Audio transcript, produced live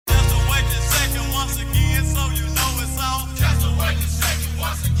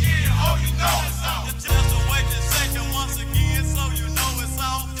once again, oh, you know it's on. Just wait a second once again, so you know it's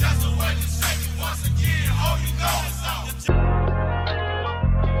on. Just wait a second once again, oh, you know it's on.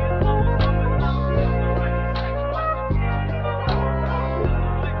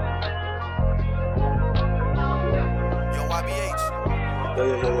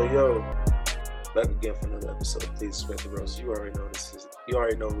 Yo. Back again for another episode. Please respect the roses. You already know this is. You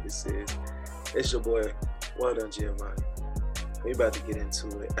already know who this is. It's your boy, Well Done Giovanni. We about to get into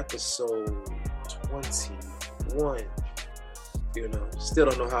it. Episode 21. You know, still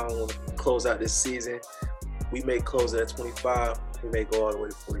don't know how I want to close out this season. We may close it at 25. We may go all the way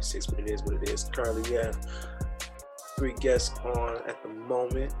to 46, but it is what it is. Currently, we have 3 guests on at the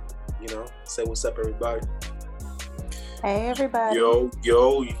moment. You know, say what's up, everybody. Hey, everybody. Yo.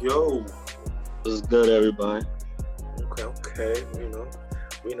 What's good, everybody? Okay.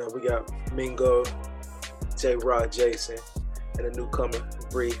 We got Domingo, J. Rod, Jason, and a newcomer,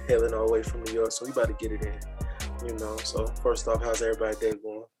 Bree, hailing all the way from New York. So we about to get it in. You know, so first off, how's everybody's day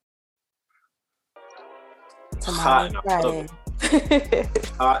going? Hot and I love it.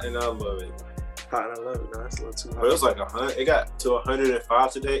 Hot and I love it. No, that's a little too hot. But it was like 100. It got to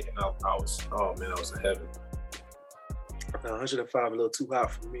 105 today, and I was in heaven. 105 a little too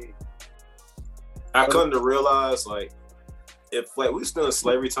hot for me. I come to realize, like, if like we still in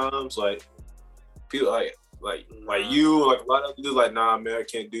slavery times, like people like you, like a lot of dudes, like, nah, man, I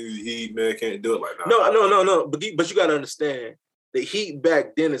can't do the heat, man, I can't do it. Like, nah. No. But you gotta understand, the heat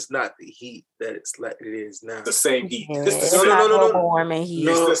back then is not the heat that it's like it is now. The same heat. Yeah, it's not global warming heat.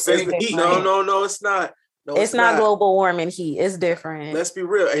 No, it's the same heat. No, it's not. No, it's not global warming heat. It's different. Let's be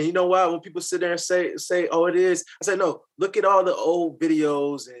real. And you know why? When people sit there and say, oh, it is, I say, no, look at all the old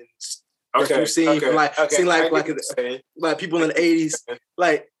videos and that you've seen, like people in the 80s.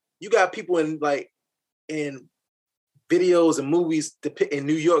 Like, you got people in videos and movies in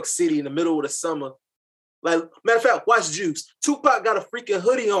New York City in the middle of the summer. Like, matter of fact, watch Juice. Tupac got a freaking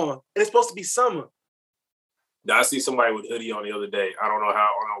hoodie on, and it's supposed to be summer. Now, I see somebody with a hoodie on the other day. I don't know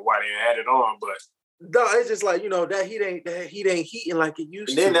why they had it on, but no, it's just like, you know, that heat ain't heating like it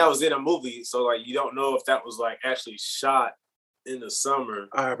used to. And then that was in a movie, so like you don't know if that was like actually shot in the summer.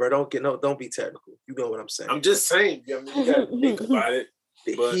 All right, bro, don't be technical. You know what I'm saying. I'm just saying. I mean, you gotta think about it.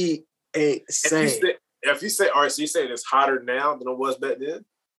 The heat ain't the same. If you say, all right, so you saying it's hotter now than it was back then?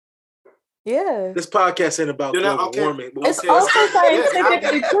 Yeah. This podcast ain't about global warming. But it's also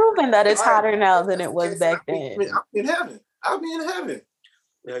scientifically proven that it's hotter now than it was back then. I'll be in heaven.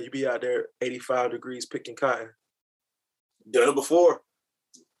 Yeah, you be out there 85 degrees picking cotton. Done it before.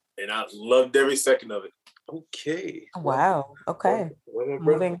 And I loved every second of it. Okay. Wow. Okay.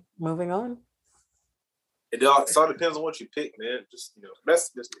 Moving on. It all depends on what you pick, man. Just, you know, that's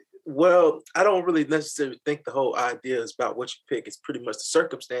just me. Well, I don't really necessarily think the whole idea is about what you pick. It's pretty much the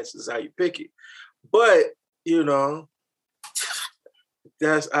circumstances how you pick it. But, you know,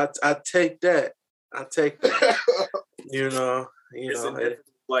 I take that. You know,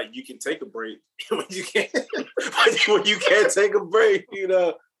 like you can take a break when you can't. when you can't take a break, you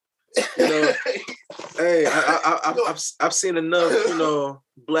know. Hey, I've seen enough, you know,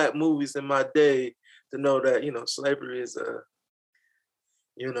 black movies in my day to know that, you know, slavery is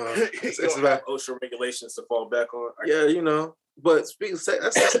it's about OSHA regulations to fall back on. Yeah, you know. But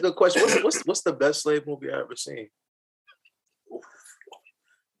that's a good question. What's the best slave movie I've ever seen?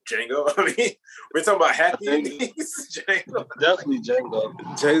 Django. I mean, we're talking about happy endings. Django. Definitely Django.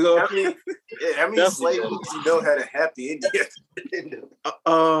 I mean, slave movies, you know, had a happy ending.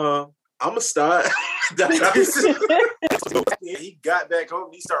 I'm a start. He got back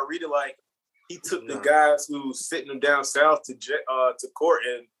home. He started reading, like, he took the guys who sitting them down south to court,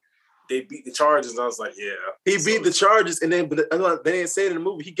 and they beat the charges. And I was like, yeah, he beat the charges, and then but they didn't say it in the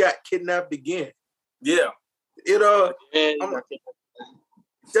movie. He got kidnapped again. Yeah,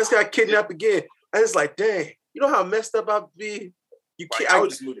 just got kidnapped again. I was like, dang, you know how messed up I'd be. I would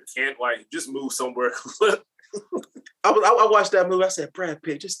just move to Kent, like just move somewhere. I watched that movie. I said, Brad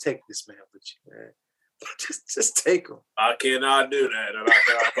Pitt, just take this man with you, man. Just take him. I cannot do that.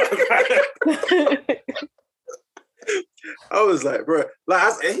 I was like, bro,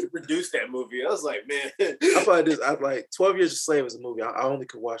 and he produced that movie. I was like, man, I thought this. I was like 12 Years a Slave was a movie I only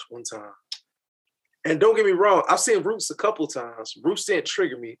could watch one time. And don't get me wrong, I've seen Roots a couple times. Roots didn't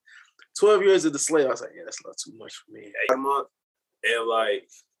trigger me. 12 Years of the Slave, I was like, yeah, that's not too much for me. And like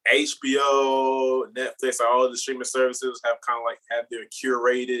HBO, Netflix, all the streaming services have kind of like have their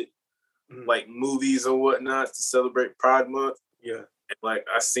curated like movies and whatnot to celebrate Pride Month. Yeah. And like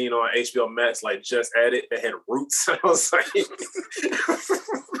I seen on HBO Max, like just added, they had Roots. I was like,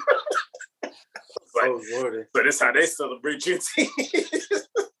 oh, Lordy. So that's how they celebrate Juneteenth.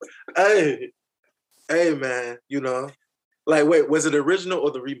 Hey, man, you know, like, wait, was it original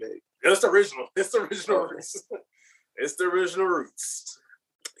or the remake? It's the original. It's the original roots. It's the original roots.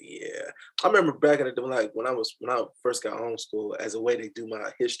 Yeah, I remember back in the day, like when I first got homeschooled, as a way to do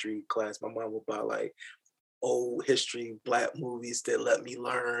my history class, my mom would buy like old history Black movies that let me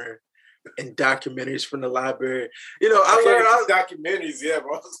learn and documentaries from the library. You know, I learned documentaries. Yeah,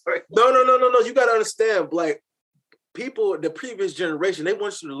 bro. No. You got to understand, like people, the previous generation, they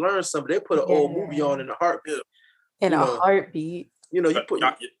want you to learn something. They put an old movie on in a heartbeat. Heartbeat. You know, you put.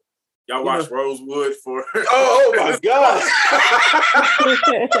 Y'all watch Rosewood for? Oh my God!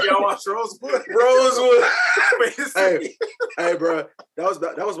 Y'all watch Rosewood? Rosewood. hey, bro, that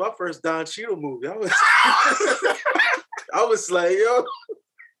was my first Don Cheadle movie. I was like, yo,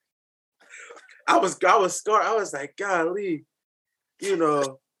 I was scarred. I was like, golly, you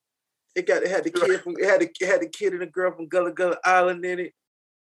know, it had the kid and the girl from Gullah Gullah Island in it.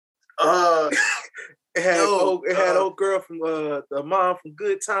 It had old girl from the mom from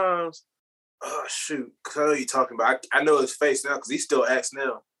Good Times. Oh shoot! I know you're talking about. I know his face now because he still acts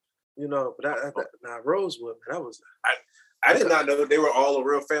now. You know, but Rosewood, man, that was. I did not know they were all a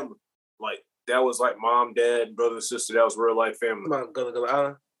real family. Like that was like mom, dad, brother, sister. That was real life family. Mom, Gullah Gullah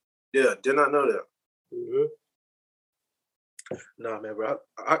Island. Yeah, did not know that. Mm-hmm. No, man, bro.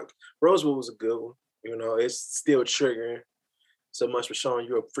 Rosewood was a good one. You know, it's still triggering. So much for showing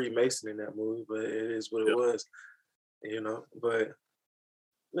you a Freemason in that movie, but it is what it was, you know. But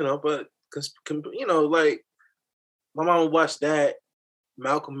because you know, like my mom would watch that,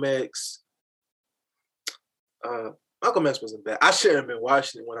 Malcolm X. Malcolm X wasn't bad. I shouldn't have been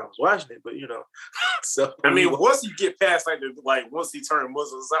watching it when I was watching it, but you know. So I mean, once you get past once he turned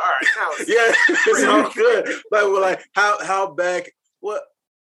Muslim, it's like, all right, now it's all good. Like how back what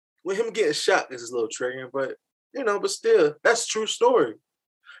with him getting shot is a little triggering, but. You know, but still, that's a true story.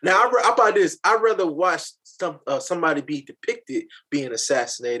 Now, I buy this. I'd rather watch somebody be depicted being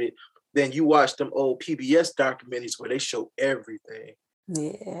assassinated than you watch them old PBS documentaries where they show everything.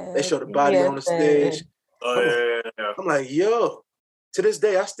 Yeah. They show the body on the stage. I'm like, yo, to this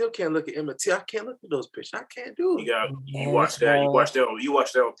day, I still can't look at Emmett Till. I can't look at those pictures. I can't do it. You watch that. You watch that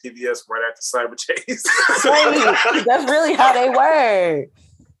on PBS right after Cyber Chase. That's really how they were.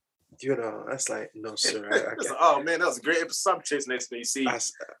 You know, that's like, no, sir. Oh man, that was a great episode. Cyber Chase. Next thing you see,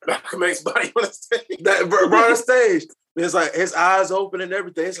 Malcolm X's body on the stage. Right on the stage. It's like his eyes open and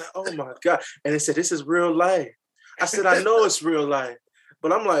everything. It's like, oh my God. And they said, this is real life. I said, I know it's real life.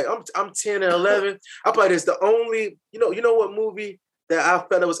 But I'm like, I'm 10 and 11. I probably it's the only, you know what movie that I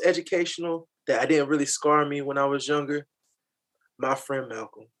felt was educational that I didn't really scar me when I was younger? My Friend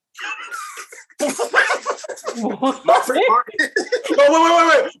Malcolm. My Friend Marty. Wait.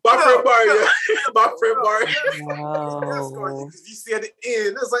 My Friend Marty. Yeah. My Friend Marty. Wow. You see at the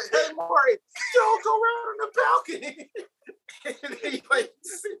end, it's like, hey Marty, don't go around on the balcony. And then he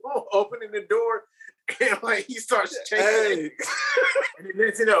see him opening the door, and he starts chasing. And he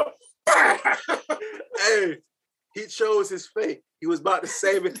lets it up. Hey, he chose his fate. He was about to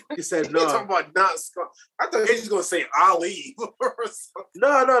save it. He said, "No." Talking about not scar. I thought he was going to say Ali or something. No.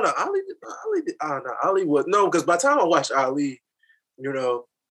 Ali was because by the time I watched Ali, you know,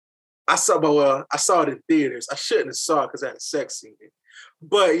 I saw it in theaters. I shouldn't have saw it because I had a sex scene.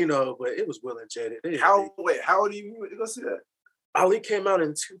 But you know, it was Will and Jada. How old are you go see that? Ali came out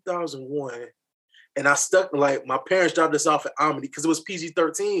in 2001, and I stuck my parents dropped us off at Omni because it was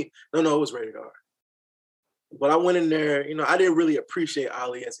PG-13. No, it was rated R. But I went in there, you know, I didn't really appreciate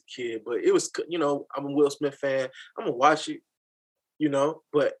Ali as a kid, but it was, you know, I'm a Will Smith fan. I'm gonna watch it, you know.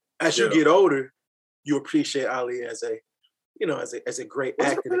 But as you get older, you appreciate Ali as a, you know, as a great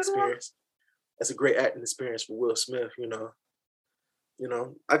acting experience. As a great acting experience for Will Smith, you know. You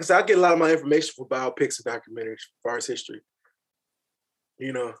know, like I said, I get a lot of my information from biopics and documentaries as far as history.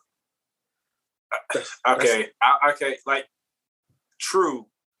 You know. Okay, true.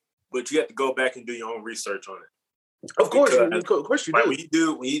 But you have to go back and do your own research on it. Of course you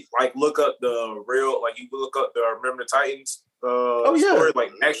do. When you look up the real, you look up the Remember the Titans story,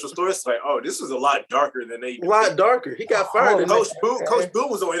 actual stories, it's like, oh, this was a lot darker than they. A lot darker. He got fired. Coach Boone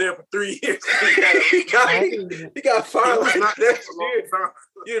was only there for 3 years. he got fired next year.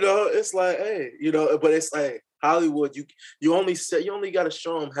 You know, it's like, hey, you know, but it's like Hollywood. You only got to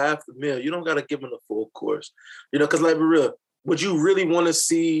show them half the meal. You don't got to give them the full course. You know, because be real, would you really want to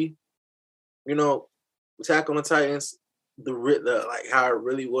see? You know, Attack on the Titans, the how it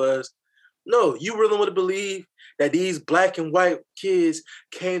really was. No, you really want to believe that these black and white kids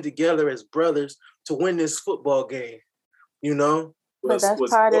came together as brothers to win this football game. You know, But that's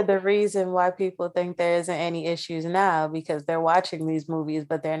part of the reason why people think there isn't any issues now, because they're watching these movies,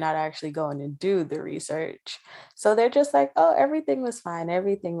 but they're not actually going to do the research. So they're just like, oh, everything was fine.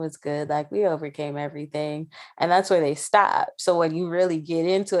 Everything was good. Like, we overcame everything. And that's where they stop. So when you really get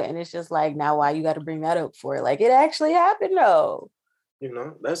into it and it's just like, now why you got to bring that up for? Like, it actually happened though. You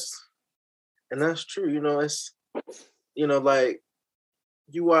know, that's true. You know, it's, you know, like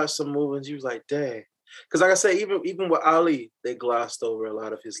you watch some movies, you was like, dang. Because like I say, even with Ali, they glossed over a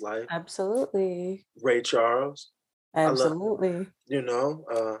lot of his life. Absolutely. Ray Charles. Absolutely. You know,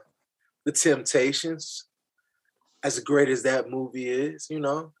 The Temptations, as great as that movie is, you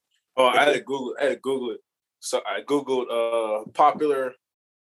know. Oh, I had to Google it. So I Googled popular.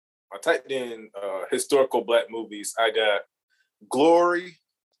 I typed in historical Black movies. I got Glory.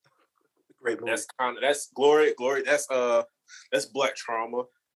 Great movie. That's Glory. Glory. That's Black trauma.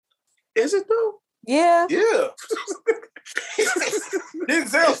 Is it though? Yeah. Yeah.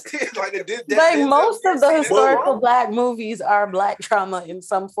 Like most of the historical Black movies are Black trauma in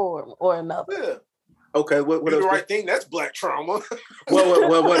some form or another. Yeah. Okay, what do the right thing? That's Black trauma. Well,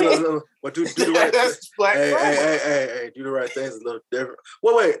 do the right thing. That's Black trauma. Hey, do the right thing is a little different.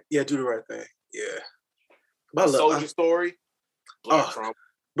 Wait, yeah, do the right thing. Yeah. Soldier Story. Black trauma.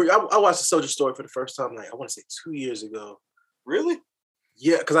 I watched the Soldier Story for the first time, like I want to say 2 years ago. Really?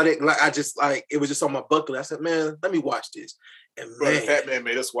 Yeah, because I didn't like. I just like it was just on my bucket. I said, man, let me watch this. And bro, the Fat Man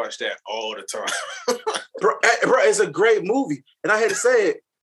made us watch that all the time. bro, it's a great movie, and I had to say it.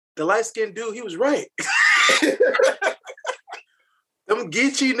 The light skinned dude, he was right. Them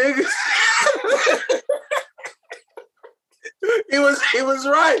Geechee niggas. he was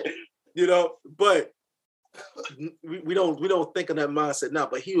right, you know. But we don't think of that mindset now.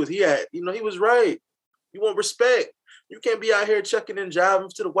 But he was right. You want respect. You can't be out here checking and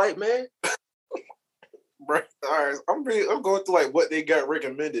jiving to the white man. Right. All right. I'm going through like what they got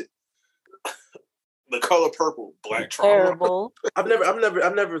recommended. The Color Purple, Black trauma. Terrible. I've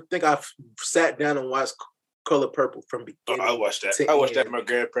never think I've sat down and watched Color Purple from beginning. I watched that. I watched that at my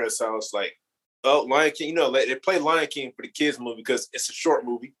grandparents' house. Like, oh, Lion King. You know, they play Lion King for the kids movie because it's a short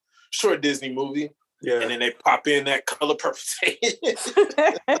Disney movie. Yeah. And then they pop in that Color Purple.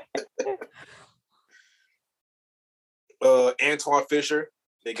 Antoine Fisher.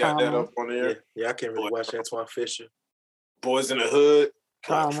 They got that up on there. Yeah, I can't really watch Antoine Fisher. Boys in the Hood.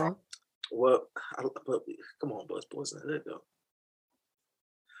 Trauma. Well, come on, Boys in the Hood though.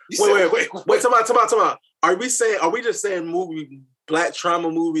 Wait, come on. Are we just saying Black trauma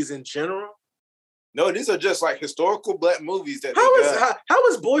movies in general? No, these are just like historical Black movies that how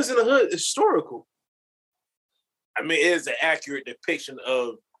is Boys in the Hood historical? I mean, it is an accurate depiction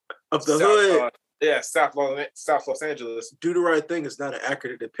of the hood. South Los Angeles. Do the Right Thing is not an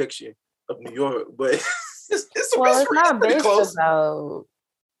accurate depiction of New York, but it's not based about.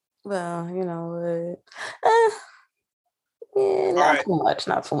 Well, you know what? Not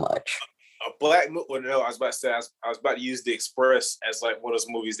too much. A Black movie. Well, no, I was about to say. I was about to use The Express as like one of those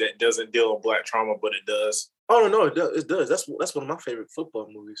movies that doesn't deal with Black trauma, but it does. Oh no, it does. That's one of my favorite football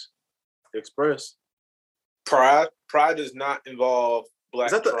movies. The Express. Pride does not involve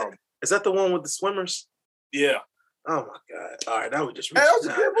Black trauma. Is that the one with the swimmers? Yeah. Oh my God! All right, now we just reaching. That was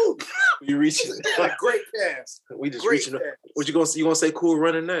a good movie. We reaching like great cast. We just reaching. What you gonna say? Cool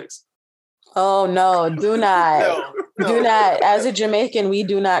Running next? Oh no! Do not. No. Do not. As a Jamaican, we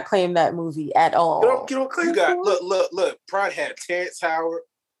do not claim that movie at all. You don't claim. Look. Pride had Terrence Howard,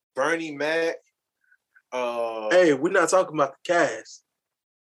 Bernie Mac. Hey, we're not talking about the cast.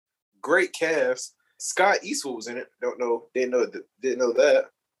 Great cast. Scott Eastwood was in it. Didn't know that.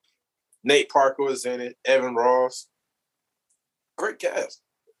 Nate Parker was in it. Evan Ross. Great cast.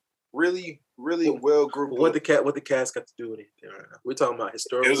 Really, really well grouped. What the cast got to do with anything right now? We're talking about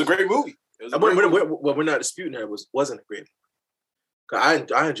historical. It was a great movie. We're not disputing that it wasn't a great movie.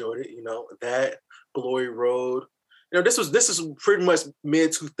 I enjoyed it. You know, that Glory Road. You know, this is pretty much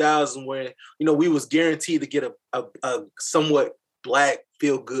mid 2000 when, you know, we was guaranteed to get a somewhat Black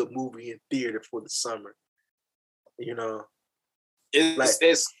feel good movie in theater for the summer. You know.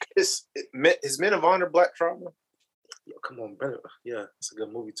 Is Men of Honor Black trauma? Yo, come on, brother. Yeah, it's a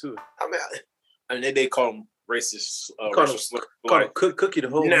good movie too. I mean, they call them racist. Call him Cookie the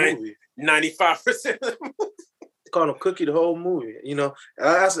whole movie. 95%. Call him Cookie the whole movie. You know, and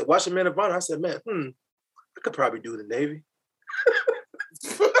I said, watching Men of Honor. I said, man, I could probably do the Navy.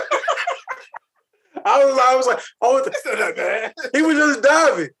 I was like, oh, it's not that bad. He was just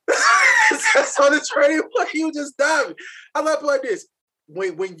diving. That's on the training. He was just diving. I like this.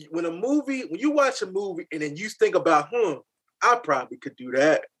 When you watch a movie and then you think about, I probably could do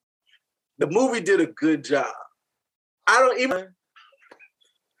that. The movie did a good job. I don't even.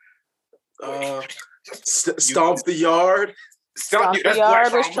 Stomp the Yard. Stomp the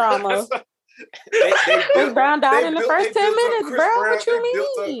Yard was trauma. Chris Brown died in the first 10 minutes, bro. What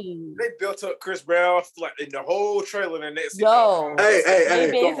you mean? They built up Chris Brown like in the whole trailer, and that's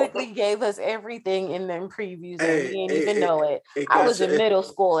they basically gave us everything in them previews, and we didn't even know it. I was in middle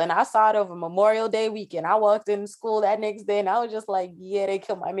school, and I saw it over Memorial Day weekend. I walked in school that next day, and I was just like, "Yeah, they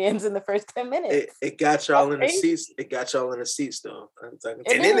killed my man's in the first 10 minutes." It got y'all in the seats. It got y'all in the seats, though.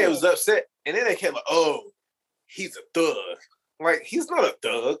 And then they was upset, and then they came like, "Oh, he's a thug." Like, he's not a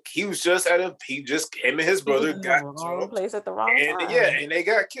thug. He was just he just him and his brother got in the wrong place at the wrong time. And they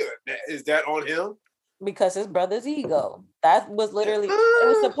got killed. Is that on him? Because his brother's ego. That was literally, it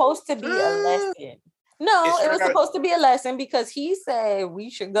was supposed to be a lesson. No, it was supposed to be a lesson because he said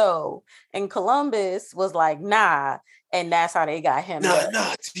we should go. And Columbus was like, nah. And that's how they got him.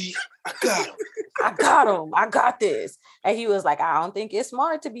 Nah, T, I got him. I got this. And he was like, I don't think it's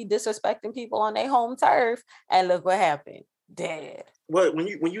smart to be disrespecting people on their home turf. And look what happened. Dead. Well, when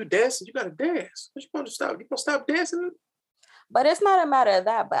you dance, you gotta dance. What you want to stop? You gonna stop dancing? But it's not a matter of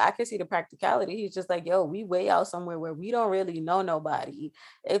that. But I can see the practicality. He's just like, yo, we way out somewhere where we don't really know nobody.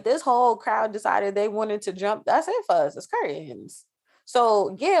 If this whole crowd decided they wanted to jump, that's it for us. It's curtains.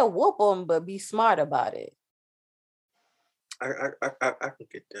 So yeah, whoop them, but be smart about it. I can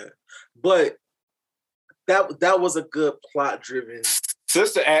get that. But that was a good plot driven.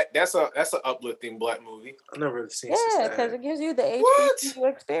 Sister Act, that's an uplifting Black movie. I've never really seen Sister Act. Yeah, because it gives you the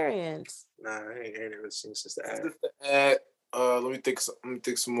HBCU experience. Nah, I ain't never seen Sister Act. Sister Act. Let me think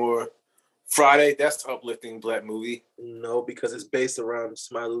some more. Friday, that's an uplifting Black movie. No, because it's based around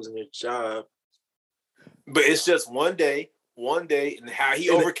somebody losing their job. But it's just one day, and how he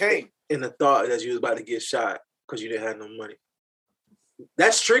overcame. And the thought that you was about to get shot because you didn't have no money.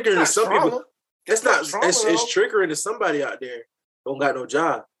 That's triggering to some people. It's triggering to somebody out there. Don't got no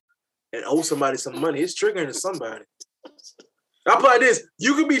job and owe somebody some money. It's triggering to somebody. I'll put this.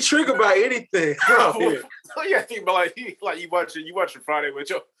 You can be triggered by anything. Yeah, think about like you watching Friday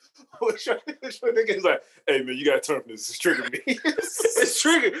with your niggas like, hey man, you gotta turn from this. It's triggering me. It's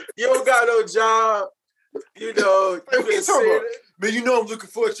triggering. You don't got no job. You know, man, you know I'm looking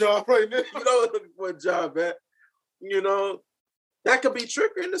for a job right now. You know I'm looking for a job, man. You know, that could be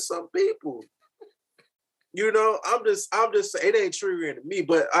triggering to some people. You know, I'm just it ain't triggering to me,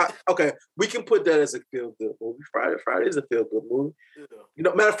 but we can put that as a feel good movie. Friday is a feel good movie. Yeah. You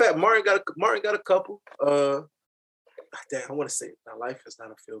know, matter of fact, Martin got a couple. Damn, I want to say My Life is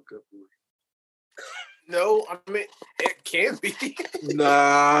not a feel good movie. No, I mean it can be.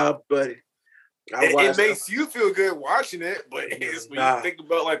 Nah, buddy. It makes you feel good watching it, but it's when you think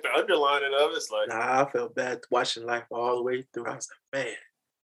about like the underlining of it, it's like I felt bad watching Life all the way through. I was like, man.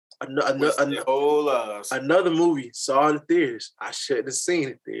 Another movie saw in the theaters. I shouldn't have seen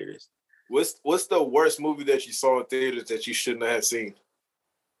in theaters. What's the worst movie that you saw in theaters that you shouldn't have seen?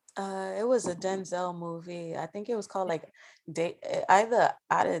 It was a Denzel movie. I think it was called like either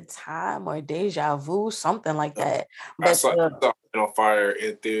Out of Time or Deja Vu, something like that. But I saw Man on Fire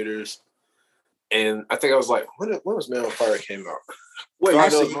in theaters, and I think I was like, when was Man on Fire came out? Wait,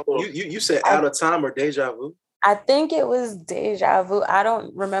 you said Out of Time or Deja Vu? I think it was Deja Vu. I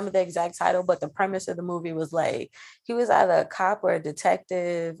don't remember the exact title, but the premise of the movie was like he was either a cop or a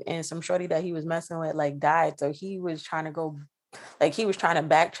detective, and some shorty that he was messing with like died. So he was trying to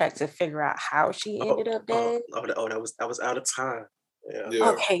backtrack to figure out how she ended up dead. That was Out of Time. Yeah.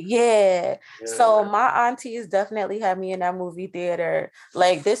 Okay, yeah. So my aunties definitely had me in that movie theater.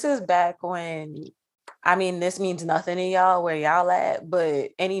 Like this is back when. I mean, this means nothing to y'all where y'all at, but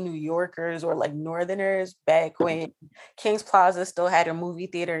any New Yorkers or like Northerners back when King's Plaza still had a movie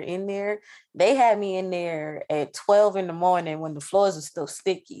theater in there, they had me in there at 12 in the morning when the floors were still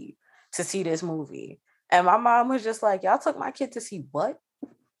sticky to see this movie. And my mom was just like, y'all took my kid to see what?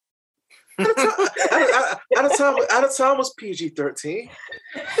 Out of Time was PG-13.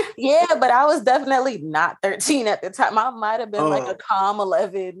 Yeah, but I was definitely not 13 at the time. I might have been like a calm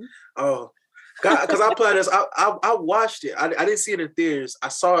 11. Oh. Because I played this, I watched it. I didn't see it in theaters. I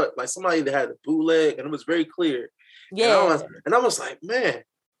saw it like somebody that had a bootleg, and it was very clear. Yeah, and I was like, man,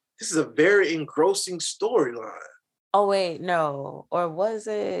 this is a very engrossing storyline. Oh wait, no, or was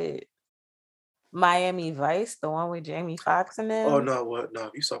it Miami Vice, the one with Jamie Foxx in it? Oh no,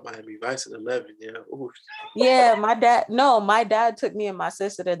 you saw Miami Vice at 11, yeah. Ooh. Yeah, my dad took me and my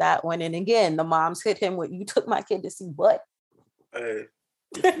sister to that one, and again, the moms hit him with, "You took my kid to see what?"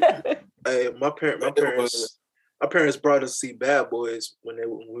 Hey, my parents brought us to see Bad Boys when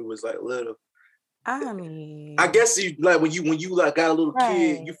we was like little. I mean, I guess you like when you like got a little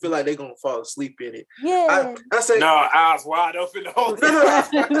kid, you feel like they're gonna fall asleep in it. Yeah. I say no, eyes wide open the whole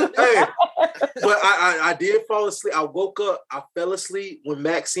time. But I did fall asleep. I woke up. I fell asleep when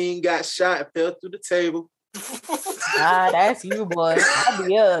Maxine got shot and fell through the table. That's you, boy. I'll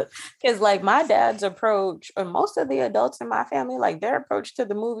be up. Because like my dad's approach, or most of the adults in my family, like their approach to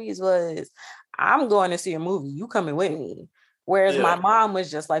the movies was, I'm going to see a movie. You coming with me. Whereas my mom was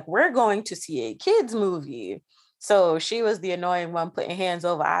just like, we're going to see a kids movie. So she was the annoying one putting hands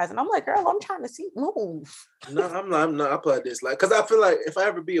over eyes. And I'm like, girl, I'm trying to see move. No, I'm not. I put this like, because I feel like if I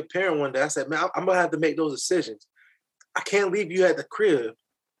ever be a parent one day, I said, man, I'm going to have to make those decisions. I can't leave you at the crib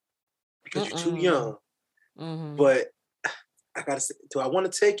because you're too young. Mm-hmm. But I gotta say, do I want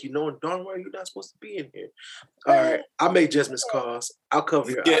to take you knowing darn well you're not supposed to be in here? All right, I'll make judgment calls. I'll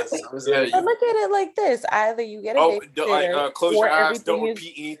cover your eyes. But look at it like this: either you get a babysitter, close or your eyes, don't everything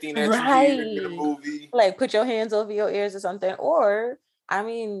repeat anything that you hear in the movie. Like put your hands over your ears or something. Or I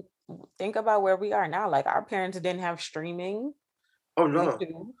mean, think about where we are now. Like our parents didn't have streaming. Oh no.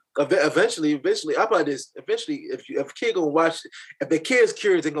 Eventually, I probably this. Eventually, if a kid gonna watch it, if the kid's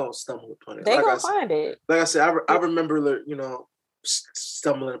curious, they're gonna stumble upon it. They gonna find it. Like I said, I remember,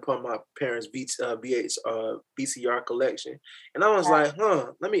 stumbling upon my parents' VCR collection, and I was like,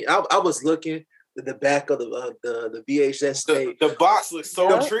 I was looking at the back of the VHS tape. The box looks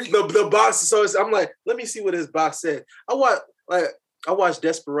so intriguing. The box is so. I'm like, let me see what this box said. I watched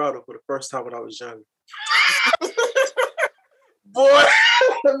Desperado for the first time when I was young. Boy,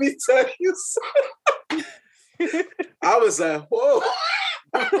 let me tell you something. I was like, whoa.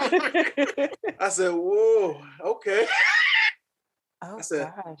 I said, whoa, okay. Oh, I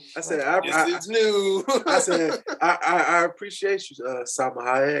said, it's new. I said, I appreciate you, Salma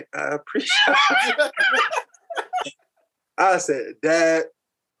Hayek. I appreciate you. I said, Dad,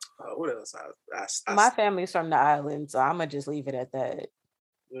 what else? My family's from the island, so I'm gonna just leave it at that.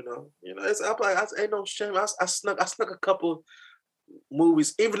 Ain't no shame. I snuck a couple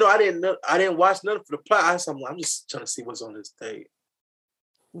movies, even though I didn't watch none for the plot. I'm just trying to see what's on this tape.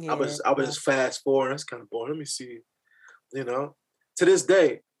 Yeah, I was just fast forward. That's kind of boring. Let me see. To this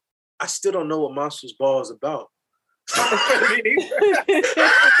day, I still don't know what Monsters Ball is about.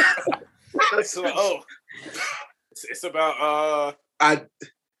 It's about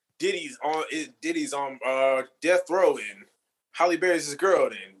Diddy's on death row, and Halle Berry's his girl,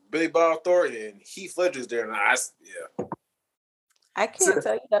 and Billy Bob Thornton and Heath Ledger's there, and I can't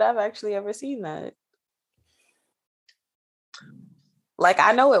tell you that I've actually ever seen that. Like,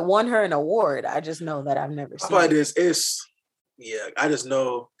 I know it won her an award. I just know that I've never seen it. I just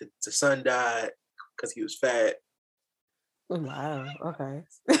know that the son died because he was fat. Wow. Okay.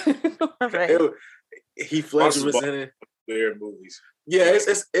 Heath Ledger was in it. Their movies. Yeah,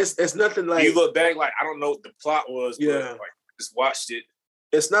 it's nothing like. You look back, like I don't know what the plot was. Yeah, but, like just watched it.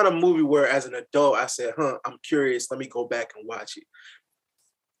 It's not a movie where, as an adult, I said, I'm curious. Let me go back and watch it.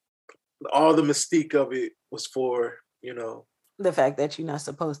 All the mystique of it was for, the fact that you're not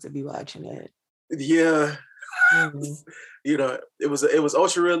supposed to be watching it. Yeah. Mm-hmm. It was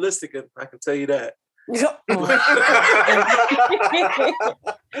ultra realistic, and I can tell you that. It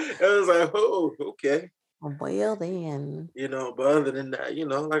was like, oh, okay. Well then. But other than that,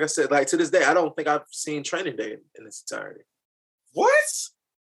 like I said, like to this day, I don't think I've seen Training Day in its entirety. What?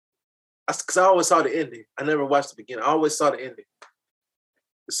 Because I always saw the ending. I never watched the beginning. I always saw the ending.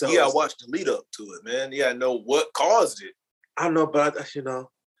 So you gotta watch the lead up to it, man. You gotta know what caused it. I know, but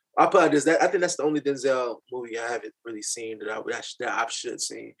I probably I think that's the only Denzel movie I haven't really seen that I should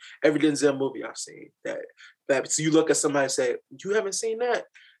see. Every Denzel movie I've seen that. So you look at somebody and say, "You haven't seen that,"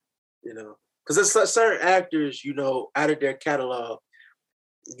 because there's certain actors, out of their catalog,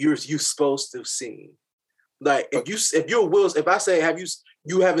 you're supposed to have seen. Like if I say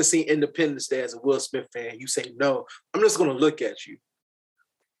you haven't seen Independence Day as a Will Smith fan, you say no, I'm just gonna look at you.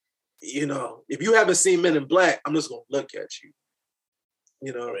 If you haven't seen Men in Black, I'm just gonna look at you.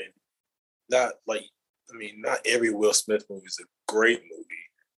 Not every Will Smith movie is a great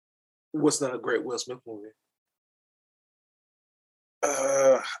movie. What's not a great Will Smith movie?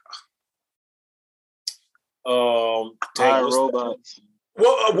 Robots.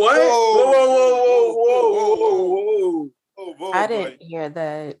 What? Whoa. I didn't hear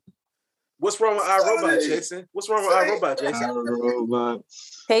that. What's wrong with iRobot, Jason? What's wrong with iRobot, Jason? iRobot.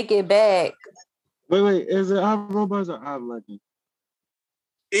 Take it back. Wait. Is it iRobots or iLegend?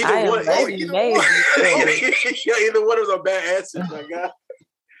 Either one. Either one of those are bad answers, my God.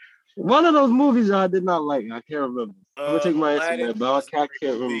 One of those movies I did not like. I can't remember. I'm gonna take my answer, but I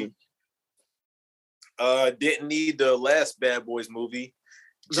can't remember. Didn't need the last Bad Boys movie.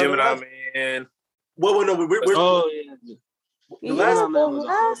 Gemini Man. Well, no, yeah. The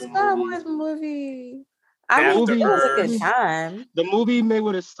last Bad Boys movie. I mean, After it was a good Earth. time. The movie he made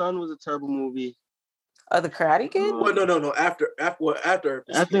with his son was a terrible movie. The Karate Kid? Well, no. After Earth. After Earth.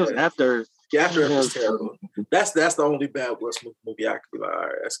 Yeah, After Earth Yeah, was terrible. That's the only bad Will Smith movie I could be like, all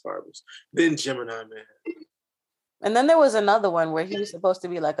right, that's garbage. Then Gemini Man. And then there was another one where he was supposed to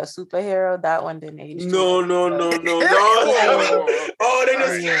be like a superhero. That one didn't age. No. Oh, they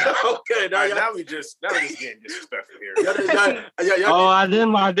just okay. Now we just getting disrespectful here. I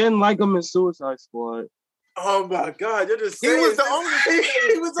didn't like him in Suicide Squad. Oh my God, you're just saying He was the only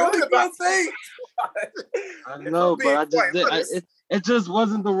he was the only good thing. I know, but it just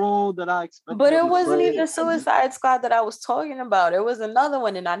wasn't the role that I expected. But it wasn't even Suicide Squad that I was talking about. It was another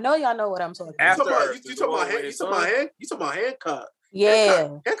one, and I know y'all know what I'm talking about. You talking about Hancock? Yeah,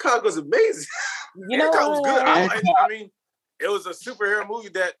 Hancock was amazing. You know Hancock was good. Hancock. I mean, it was a superhero movie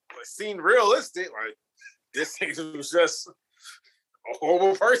that seemed realistic. Like this thing was just a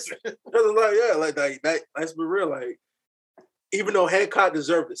horrible person. Let's be real. Like, even though Hancock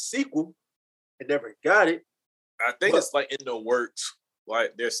deserved a sequel, it never got it. I think it's like in the works.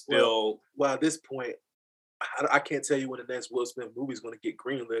 Like they're still. Well, at this point, I can't tell you when the next Will Smith movie is going to get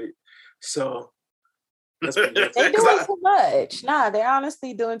greenlit. So they're doing too much. Nah, they're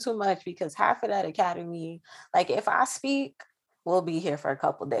honestly doing too much because half of that Academy, like if I speak, we'll be here for a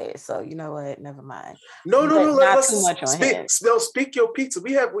couple days. So you know what? Never mind. No. Not too much on him. Speak your pizza.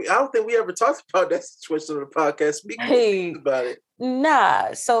 I don't think we ever talked about that situation on the podcast. Speak about it.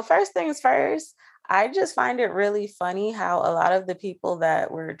 Nah. So first things first. I just find it really funny how a lot of the people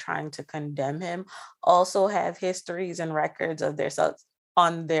that were trying to condemn him also have histories and records of themselves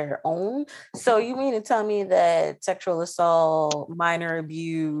on their own. So you mean to tell me that sexual assault, minor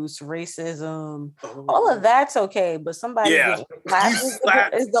abuse, racism, all of that's okay, but somebody is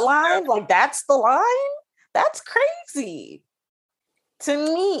the line? Like that's the line? That's crazy. To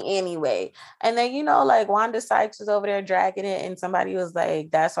me, anyway. And then, like Wanda Sykes was over there dragging it, and somebody was like,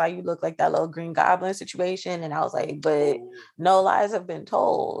 that's why you look like that little Green Goblin situation. And I was like, but no lies have been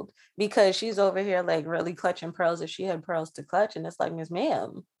told, because she's over here like really clutching pearls if she had pearls to clutch. And it's like, Miss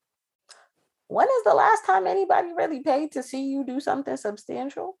Ma'am, when is the last time anybody really paid to see you do something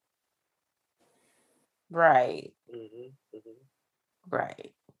substantial? Right.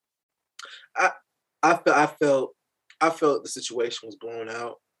 Right. I felt the situation was blown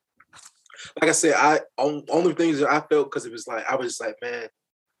out. Like I said, only things that I felt because it was like I was just like, man,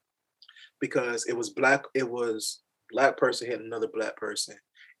 because it was black person hitting another black person,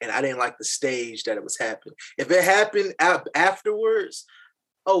 and I didn't like the stage that it was happening. If it happened afterwards,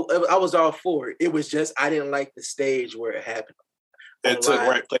 I was all for it. It was just I didn't like the stage where it happened. It took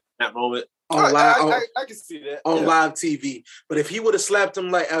right place in that moment. I can see that on live TV. But if he would have slapped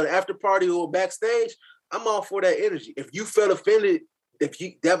him like at an after party or backstage, I'm all for that energy. If you felt offended, I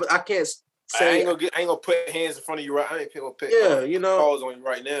can't say I ain't gonna put hands in front of you right. I ain't gonna put calls on you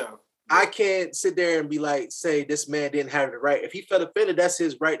right now. I can't sit there and be like, say this man didn't have the right. If he felt offended, that's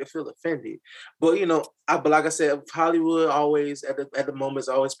his right to feel offended. But like I said, Hollywood always at the moments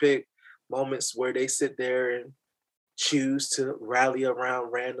always pick moments where they sit there and choose to rally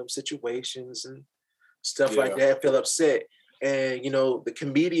around random situations and stuff like that, feel upset. And the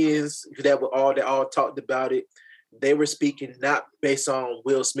comedians that all talked about it, they were speaking not based on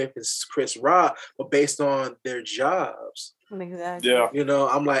Will Smith and Chris Rock, but based on their jobs. Exactly. Yeah.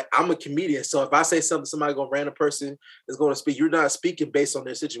 I'm like, I'm a comedian, so if I say something, somebody random person is going to speak. You're not speaking based on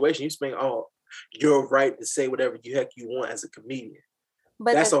their situation. You're speaking, your right to say whatever you want as a comedian.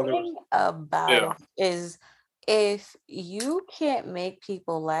 But that's the thing about it is, if you can't make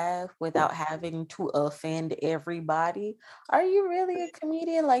people laugh without having to offend everybody, are you really a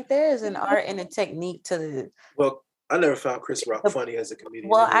comedian? Like, there is an art and a technique to the... Well, I never found Chris Rock funny as a comedian.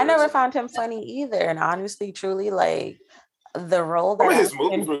 Well, I never found him funny either. And honestly, truly, like, the role that his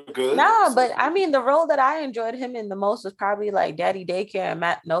movies were good. Nah, but I mean, the role that I enjoyed him in the most was probably like Daddy Daycare and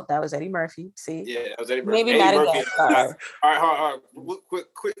Matt. Nope, that was Eddie Murphy. See, yeah, that was Eddie Murphy. Maybe Madagascar. All right.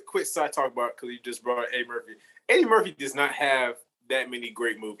 Quick side talk about, because you just brought Eddie Murphy. Eddie Murphy does not have that many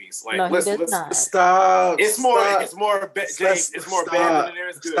great movies. Like, let's not. Stop. It's more bad than there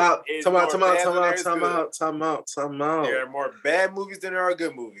is good. Stop. Time out. There are more bad movies than there are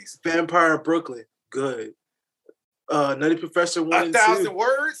good movies. Vampire in Brooklyn, good. Nutty Professor 1 and 2. 1,000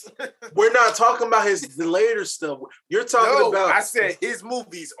 words. We're not talking about the later stuff. You're talking about. I said his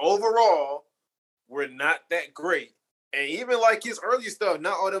movies overall were not that great, and even like his early stuff,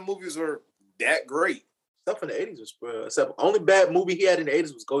 not all the movies were that great. Stuff in the 80s was except only bad movie he had in the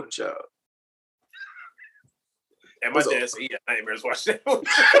 80s was Golden Child. And my dad said he had nightmares watching that movie.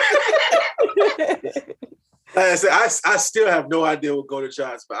 Like I said, I still have no idea what Golden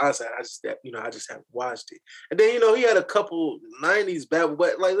Shots, but honestly, I just haven't watched it. And then he had a couple '90s bad,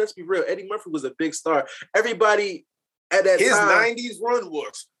 but like let's be real, Eddie Murphy was a big star. Everybody at that time, his '90s run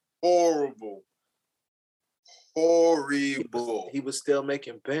was horrible. Horrible. He was still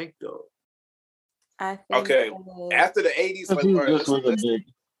making bank though. I think after the '80s,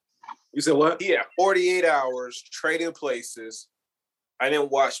 you said what? He had 48 Hours, Trading Places. I didn't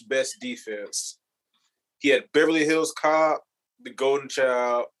watch Best Defense. He had Beverly Hills Cop, The Golden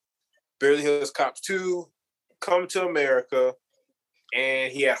Child, Beverly Hills Cop 2, Come to America,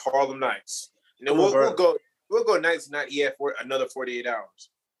 and he had Harlem Nights. And then we'll go 1990. He had another 48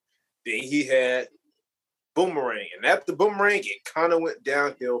 Hours. Then he had Boomerang, and after Boomerang, it kind of went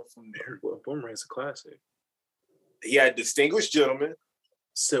downhill from there. Well, Boomerang's a classic. He had Distinguished Gentleman.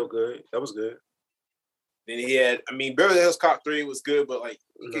 Still good. That was good. Then he had, Beverly Hills Cop 3 was good, but like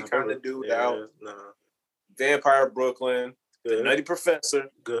you can kind of do without. Vampire Brooklyn, good. The Nutty Professor,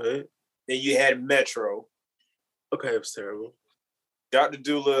 good. Then you had Metro. Okay, it was terrible. Dr.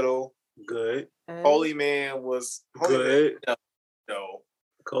 Dolittle, good. Holy Man was good. No.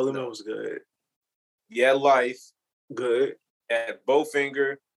 Holy Man was good. Yeah, Life, good. Had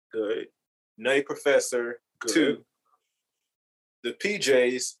Bowfinger, good. Nutty Professor, good. 2. The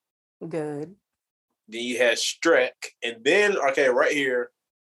PJs, good. Then you had Shrek, and then right here,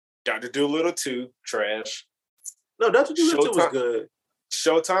 Dr. Dolittle 2, trash. No, Dr. Dolittle 2 was good.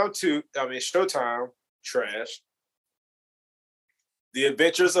 Showtime 2, Showtime, trash. The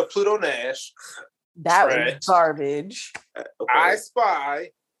Adventures of Pluto Nash, that trash. Was garbage. Okay. I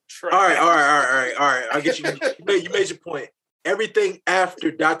Spy, trash. All right. I get you. You made your point. Everything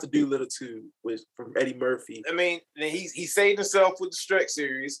after Dr. Dolittle 2 was from Eddie Murphy. Then he saved himself with the Shrek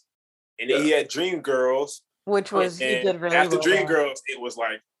series, and then he had Dreamgirls, which was he did really after well. Dreamgirls, it was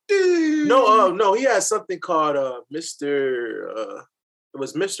like no, he had something called Mr. It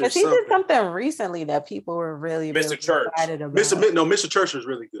was Mr. Because he did something recently that people were really excited about. Mr. Church was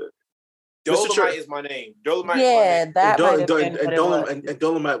really good. Dolomite is my name. Dolomite. Yeah, is my name. that might have been. And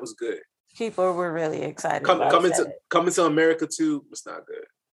Dolomite was good. People were really excited. Coming to America 2 was not good.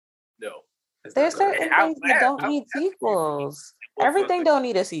 No. There's certain things that don't need sequels. Everything don't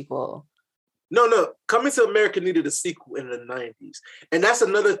need a sequel. No. Coming to America needed a sequel in the 90s. And that's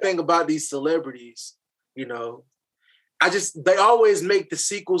another thing about these celebrities, they always make the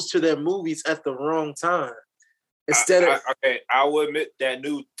sequels to their movies at the wrong time. I will admit that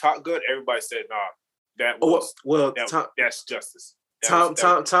new Top Gun, everybody said, that's justice.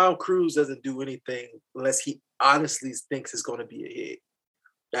 Tom Cruise doesn't do anything unless he honestly thinks it's going to be a hit.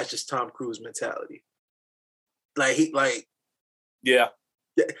 That's just Tom Cruise mentality. Yeah.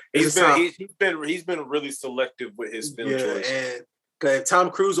 He's been really selective with his film choice. And if Tom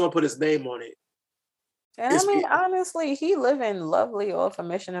Cruise won't put his name on it. And honestly, he living lovely off of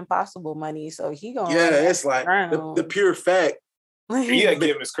Mission Impossible money, so he gonna. Yeah, it's like the pure fact. You gotta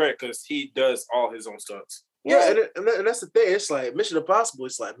give him his credit because he does all his own stunts. Yeah, and that's the thing. It's like Mission Impossible.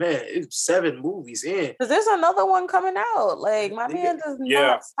 It's like, man, it's 7 movies in. Because there's another one coming out. Like my man does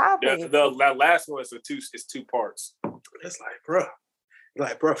not stop it. The last one is 2 parts. It's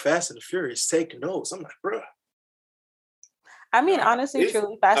like, bro, Fast and the Furious take notes. I'm like, bro. I mean, honestly,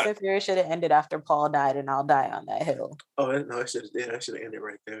 truly, Fast and Furious should have ended after Paul died, and I'll die on that hill. Oh no, it should have ended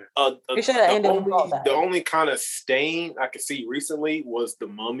right there. It should have ended when Paul died. The only kind of stain I could see recently was The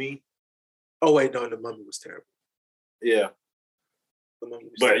Mummy. Oh wait, no, The Mummy was terrible. Yeah, The Mummy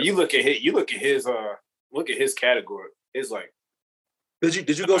was but terrible. you look at his category. It's like, did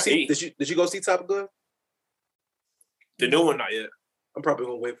you go see? Did you go see Top Gun? The new one, not yet. I'm probably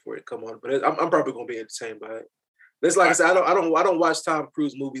gonna wait for it to come on, but I'm probably gonna be entertained by it. It's like I said, I don't watch Tom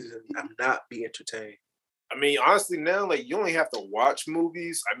Cruise movies and I'm not be entertained. I mean, honestly, now like you only have to watch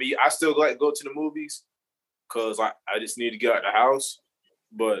movies. I mean, I still like go to the movies because I just need to get out of the house.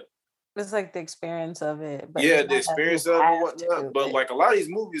 But it's like the experience of it. But yeah, the experience of it and whatnot. But like a lot of these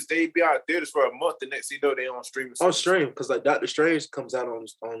movies, they be out of theaters for a month. The next thing you know, they on streaming. On stream, because like Doctor Strange comes out on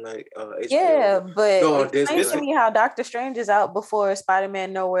like HBO. Yeah, but explain Disney. to me how Doctor Strange is out before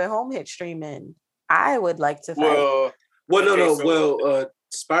Spider-Man No Way Home hit streaming. I would like to find.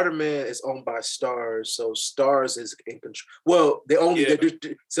 Spider-Man is owned by Stars, so Stars is in control. Well,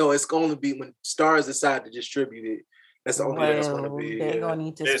 so it's going to be when Stars decide to distribute it. That's the only thing it's going to be. They're going to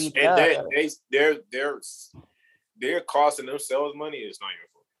need to speed up. They're costing themselves money. It's not your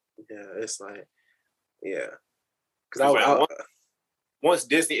fault. Yeah, it's like, because once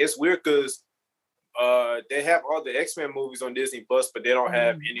Disney, it's weird because they have all the X-Men movies on Disney Plus, but they don't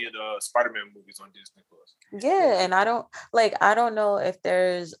have any of the Spider-Man movies on Disney Plus. Yeah, and I don't know if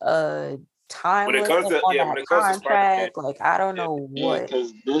there's a time when it limit comes to on when that it comes to Spider-Man, contract. Like I don't know Yeah, what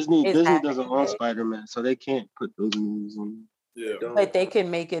because Disney is doesn't own happening. Spider-Man, so they can't put those movies on. yeah, But they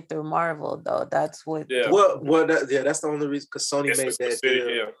can make it through Marvel though. That's what. yeah. That's the only reason because Sony made that deal.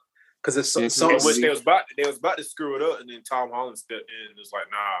 Yeah. Because it's Yeah, so. In which they was about to screw it up, and then Tom Holland stepped in and was like,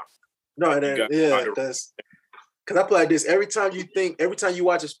 "Nah." No, and then, that's because I feel like this every time you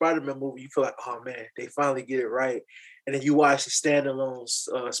watch a Spider-Man movie, you feel like, oh man, they finally get it right. And then you watch the standalone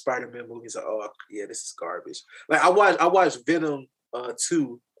Spider-Man movies, like, oh yeah, this is garbage. Like I watched Venom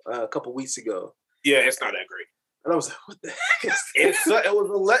 2 a couple weeks ago. Yeah, it's not that great. And I was like, what the heck? It was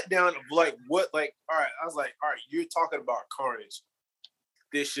a letdown of like what, like, all right. I was like, all right, you're talking about Carnage.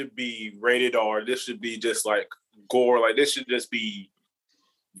 This should be rated R. This should be just like gore. Like this should just be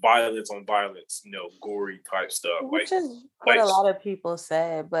violence on violence, gory type stuff. Which is what a lot of people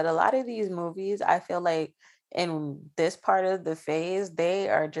said. But a lot of these movies, I feel like in this part of the phase, they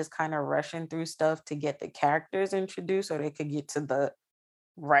are just kind of rushing through stuff to get the characters introduced so they could get to the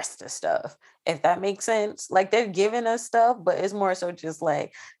rest of stuff, if that makes sense. Like they're giving us stuff, but it's more so just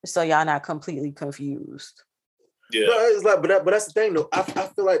like so y'all not completely confused. Yeah, no, it's like, but that's the thing though. I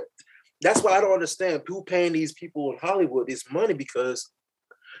feel like that's why I don't understand who paying these people in Hollywood this money, because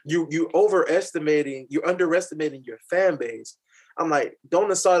you're underestimating your fan base. I'm like,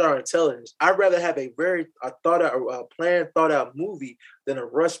 don't insult our intelligence. I'd rather have a thought out movie than a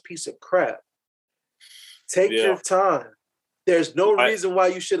rushed piece of crap. Take your time. There's no reason why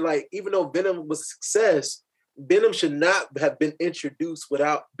you should, like, even though Venom was a success, Venom should not have been introduced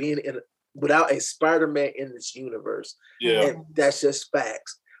without a Spider-Man in this universe. Yeah. And that's just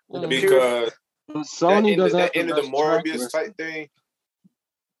facts. Because Sony doesn't have end of the Morbius type thing.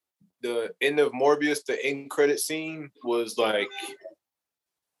 The end of Morbius, the end credit scene was like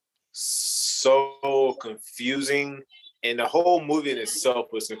so confusing, and the whole movie in itself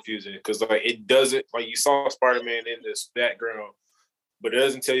was confusing because like it doesn't, like, you saw Spider-Man in this background, but it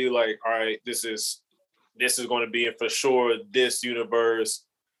doesn't tell you like, all right, this is going to be in for sure this universe.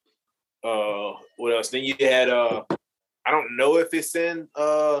 What else? Then you had I don't know if it's in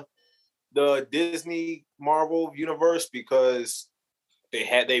the Disney Marvel universe because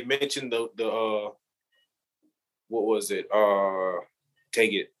they mentioned the what was it?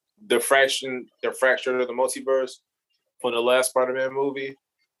 Take it. The fracture of the multiverse from the last Spider-Man movie.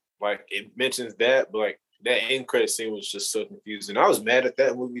 Like it mentions that, but like that end credit scene was just so confusing. I was mad at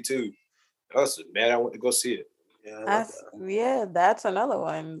that movie too. I was mad I went to go see it. Yeah, that's another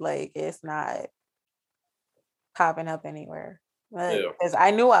one. Like it's not popping up anywhere. Because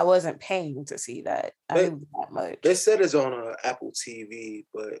I knew I wasn't paying to see that. I knew that much. They said it's on Apple TV,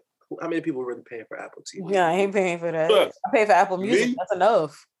 but how many people are really paying for Apple TV? Yeah, I ain't paying for that. I pay for Apple Music. Me? That's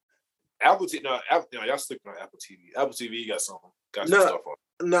enough. Apple TV, y'all sleeping on Apple TV. Apple TV got some stuff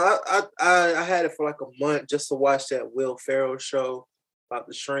on. No, I had it for like a month just to watch that Will Ferrell show about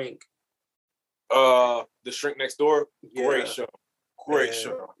the shrink. The Shrink Next Door, great show.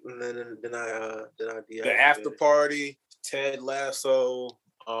 And then I the After Party, Ted Lasso.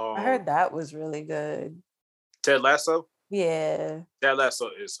 I heard that was really good. Ted Lasso? Yeah. Ted Lasso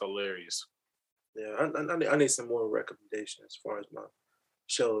is hilarious. Yeah, I need some more recommendations as far as my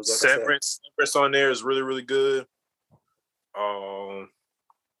shows. Like Severance on there is really, really good.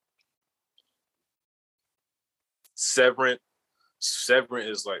 Severance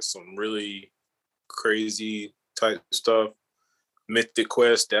is like some really crazy type stuff. Mythic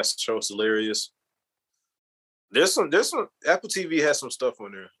Quest, that show's hilarious. There's some Apple TV has some stuff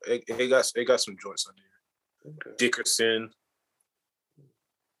on there. It got some joints on there. Okay. Dickerson.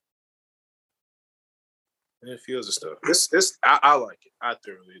 And a few other stuff. I like it. I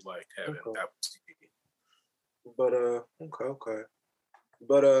thoroughly like having Apple TV. But okay.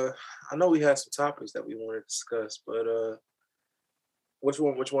 But I know we had some topics that we wanted to discuss, but which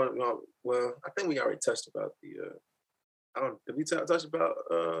one? Well, I think we already touched about the did we touch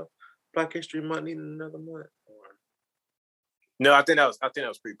about Black History Month needing another month? No, I think that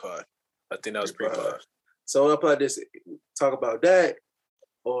was pre-pod. I think that was pre-pod. So I'll probably just talk about that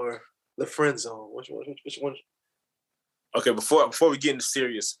or the friend zone. Which one? Okay, before we get into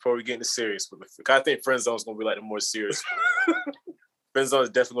serious, I think friend zone is gonna be like the more serious one. Friend zone is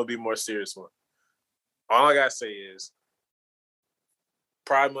definitely gonna be more serious one. All I gotta say is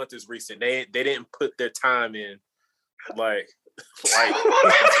Pride Month is recent. They didn't put their time in, like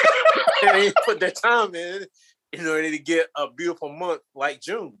they didn't put their time in order to get a beautiful month like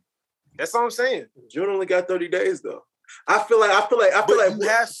June. That's all I'm saying. June only got 30 days though. I feel like you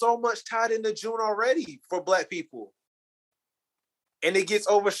have so much tied into June already for Black people, and it gets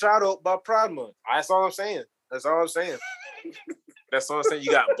overshadowed by Pride Month. That's all I'm saying.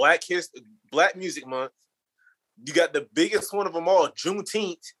 You got Black Music Month. You got the biggest one of them all,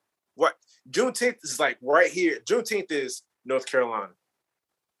 Juneteenth. What? Juneteenth is like right here. Juneteenth is North Carolina.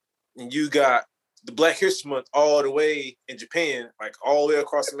 And you got the Black History Month all the way in Japan, like all the way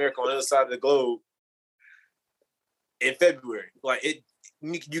across America on the other side of the globe in February. Like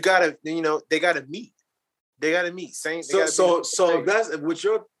you gotta, they gotta meet. They gotta meet. So that's what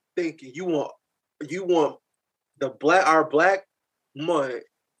you're thinking. You want our Black month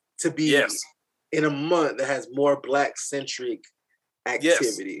to be in a month that has more Black centric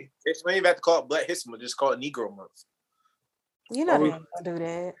activity. Yes. It's not even have to call it Black History Month, just call it Negro Month. They're not gonna do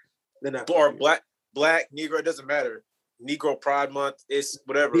that. Or Black Negro, it doesn't matter. Negro Pride Month, it's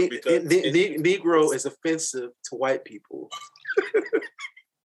whatever. Negro is offensive to white people.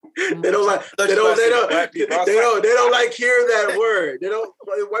 Mm-hmm. They don't like hearing that word.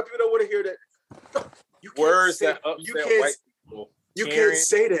 White people don't want to hear that. Words that upset white people. You can't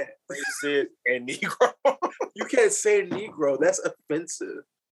say that. Racist and Negro. You can't say Negro. That's offensive.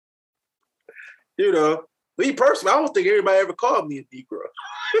 Me personally, I don't think anybody ever called me a Negro.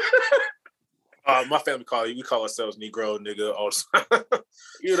 My family we call ourselves Negro, nigga, all the time.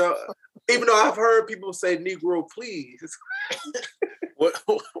 Even though I've heard people say Negro, please.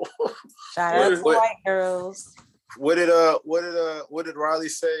 Shout out to white girls. What did Riley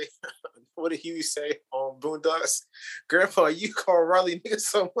say? What did Huey say on Boondocks? Grandpa, you call Riley nigga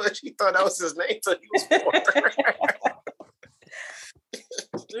so much he thought that was his name till he was born.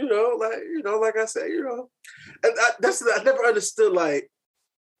 Like I said, and I never understood, like,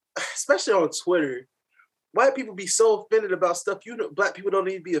 especially on Twitter, white people be so offended about stuff Black people don't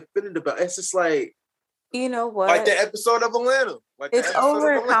need to be offended about. It's just like, you know what? Like the episode of Atlanta. It's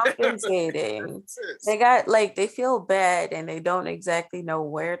overcompensating. They feel bad and they don't exactly know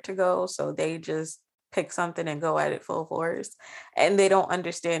where to go, so they just pick something and go at it full force, and they don't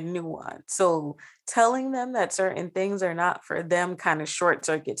understand nuance. So telling them that certain things are not for them kind of short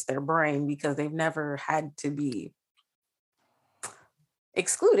circuits their brain because they've never had to be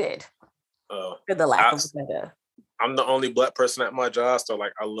excluded for the lack of better. I'm the only Black person at my job, so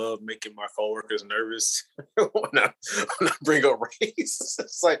like I love making my coworkers nervous when I bring up race.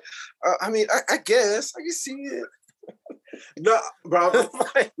 It's like, I guess I can see it. No, bro.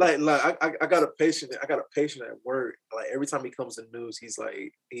 I got a patient. I got a patient at work. Like every time he comes to news, he's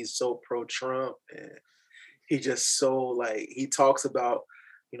so pro-Trump, and he just so like he talks about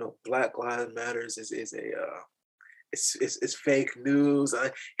Black Lives Matters is it's fake news.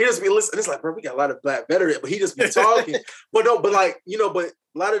 He just be listening. It's like, bro, we got a lot of Black veterans, but he just be talking. but a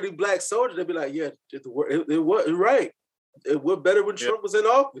lot of the Black soldiers, they be like, yeah, it was right. It was better when Trump was in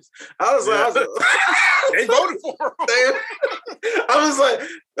office. I was like, they voted for him. I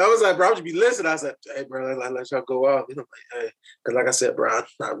was like, bro, I should be listening. I was like, hey, bro, let y'all go out. Like, hey, because like I said, bro, I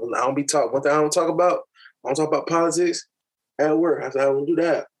don't be talking. One thing I don't talk about. I don't talk about politics at work. I said, I don't do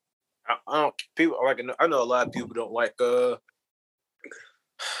that. I don't. People like. I know a lot of people don't like. I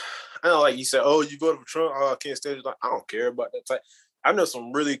know, like you said, oh, you voted for Trump. Oh, I can't stay. Like, I don't care about that type. I know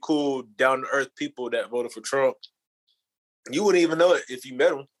some really cool, down to earth people that voted for Trump. You wouldn't even know it if you met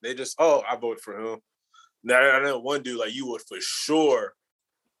them. They just, I voted for him. Now I know one dude like you would for sure.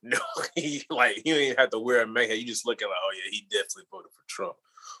 No, he you ain't have to wear a makeup. You just look at like, oh yeah, he definitely voted for Trump.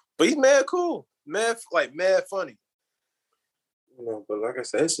 But he's mad cool, mad funny. But like I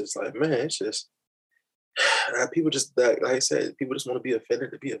said, it's just like, man, it's just people just like I said, people just want to be offended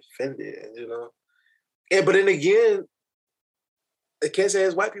to be offended, And but then again, I can't say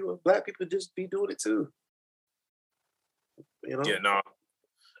it's white people. Black people just be doing it too. Yeah, no.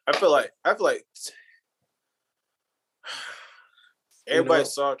 I feel like everybody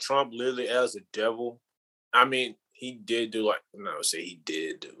saw Trump literally as a devil. I mean, he did do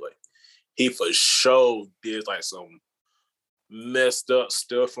he for sure did like some messed up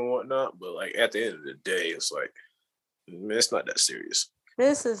stuff and whatnot, but like at the end of the day, it's like, man, it's not that serious.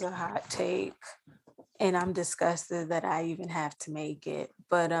 This is a hot take, and I'm disgusted that I even have to make it.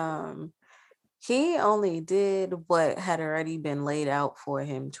 But he only did what had already been laid out for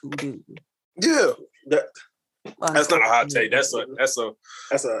him to do. Yeah, that's not a hot take. That's a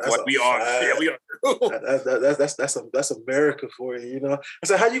what we are. Yeah, we are. That's America for you. I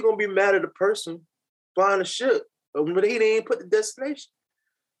said, how you gonna be mad at a person flying a ship? But he didn't put the destination.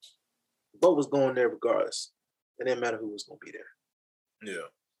 Boat was going there regardless. It didn't matter who was going to be there. Yeah.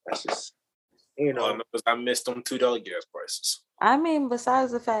 That's just, I missed them $2 gas prices. I mean,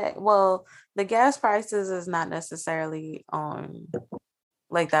 besides the fact, the gas prices is not necessarily on,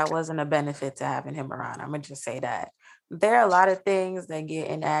 that wasn't a benefit to having him around. I'm going to just say that. There are a lot of things that get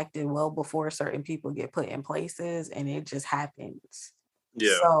enacted well before certain people get put in places, and it just happens.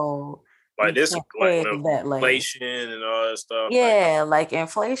 Yeah. So... Like this, can't like say when that, like, inflation and all that stuff. yeah, like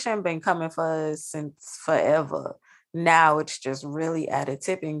inflation been coming for us since forever. Now it's just really at a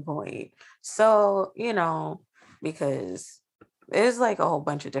tipping point. So, because there's like a whole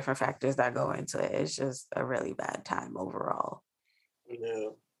bunch of different factors that go into it. It's just a really bad time overall. Yeah,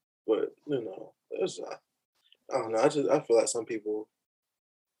 but it's I don't know. I feel like some people.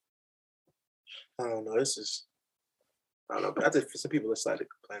 I don't know. It's just I don't know. I think for some people it's like to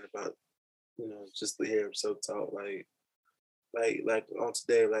complain about just to hear himself talk like on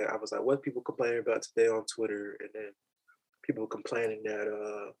today. Like I was like, what people complaining about today on Twitter, and then people complaining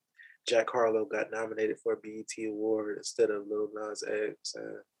that Jack Harlow got nominated for a BET award instead of Lil Nas X.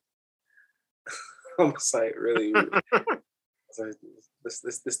 And I'm just like, really? It's like,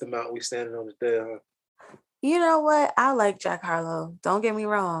 this the mountain we standing on today, huh? You know what? I like Jack Harlow. Don't get me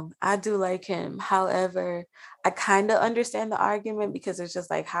wrong. I do like him. However, I kind of understand the argument because it's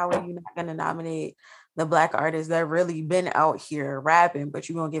just like, how are you not going to nominate the Black artists that really been out here rapping, but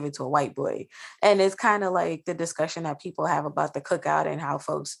you're going to give it to a white boy? And it's kind of like the discussion that people have about the cookout and how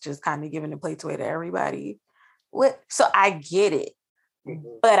folks just kind of giving the plates away to everybody. So I get it.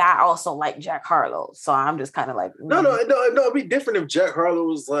 Mm-hmm. But I also like Jack Harlow. So I'm just kind of like, No, it'd be different if Jack Harlow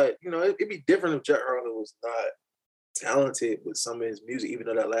was like, it'd be different if Jack Harlow was not talented with some of his music, even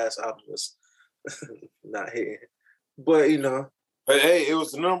though that last album was not hitting. But But hey, it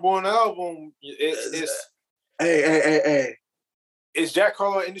was the #1 album. Hey. Is Jack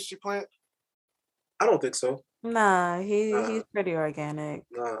Harlow an industry plant? I don't think so. Nah, he's pretty organic.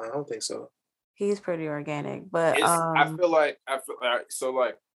 Nah, I don't think so. He's pretty organic, but I feel like I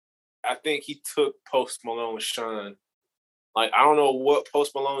think he took Post Malone's shine. Like I don't know what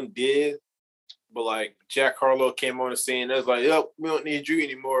Post Malone did, but like Jack Harlow came on the scene. It was like, "Yep, we don't need you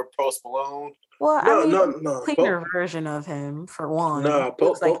anymore, Post Malone." Well, no. Cleaner version of him for one. Nah,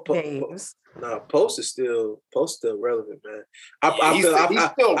 Post is still relevant, man. He's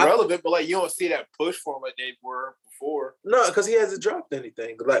still relevant, but like you don't see that push for him like they were before. No, because he hasn't dropped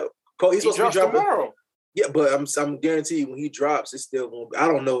anything. Like he's supposed to be dropping tomorrow. Yeah, but I'm guaranteed when he drops, it's still gonna be. I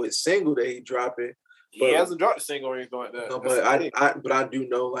don't know his single that he dropping. He hasn't dropped a single or anything like that. No, but I do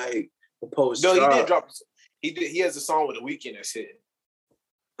know like Post. No, he did drop. He has a song with The Weeknd that's hitting.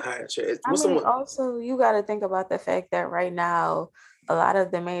 Also, you got to think about the fact that right now, a lot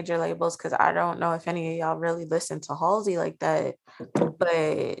of the major labels, because I don't know if any of y'all really listen to Halsey like that,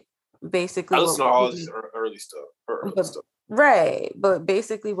 but basically, I listen to Halsey's early stuff. Right. But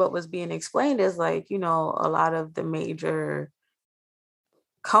basically what was being explained is like, a lot of the major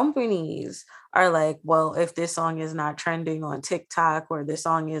companies are like, well, if this song is not trending on TikTok or this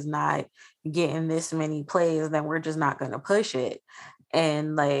song is not getting this many plays, then we're just not going to push it.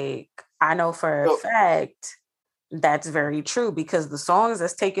 And like, I know for a fact that's very true because the songs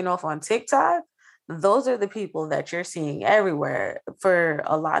that's taking off on TikTok, those are the people that you're seeing everywhere. For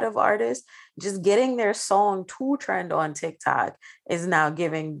a lot of artists, just getting their song to trend on TikTok is now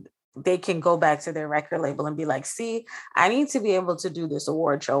they can go back to their record label and be like, see, I need to be able to do this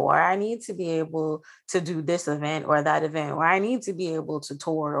award show, or I need to be able to do this event or that event, or I need to be able to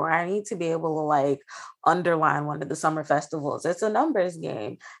tour, or I need to be able to like underline one of the summer festivals. It's a numbers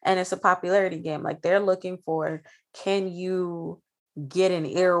game and it's a popularity game. Like they're looking for, can you get an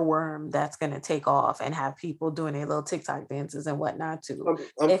earworm that's going to take off and have people doing their little TikTok dances and whatnot too.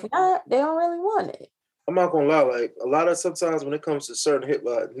 If not, they don't really want it. I'm not gonna lie, like a lot of sometimes when it comes to certain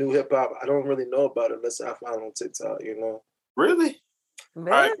new hip hop, I don't really know about it unless I find it on TikTok, Really? All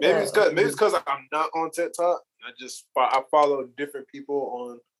right, maybe it's because I'm not on TikTok. I follow different people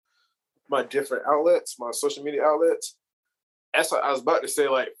on my different outlets, my social media outlets. That's what I was about to say,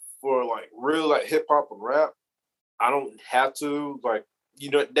 like for like real like hip hop and rap, I don't have to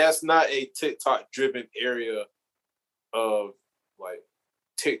that's not a TikTok driven area of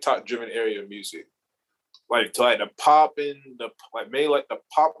music. Like to like the pop and maybe like the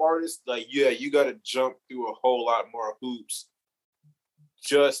pop artists, you got to jump through a whole lot more hoops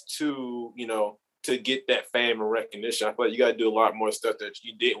just to to get that fame and recognition. I feel like you got to do a lot more stuff that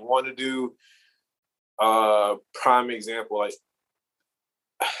you didn't want to do. Prime example, like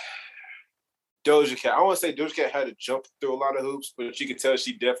Doja Cat. I want to say Doja Cat had to jump through a lot of hoops, but you can tell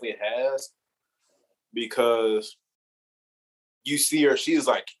she definitely has because you see her, she's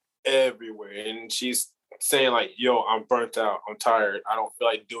like everywhere, and she's saying like, "Yo, I'm burnt out. I'm tired. I don't feel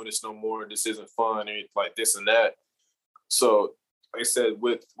like doing this no more. This isn't fun," and like this and that. So, like I said,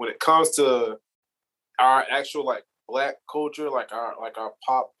 when it comes to our actual like Black culture, like our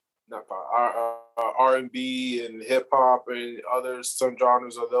pop, not pop, our R&B and hip hop and other some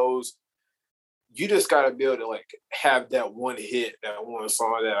genres of those, you just gotta be able to like have that one hit, that one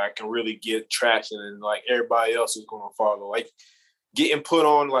song that I can really get traction, and like everybody else is gonna follow. Like getting put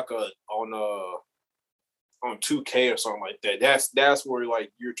on like on 2K or something like that. That's where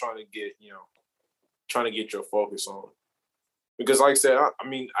like you're trying to get your focus on. Because like I said,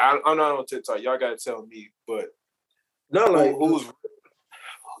 I'm not on TikTok. Y'all gotta tell me, but not like who,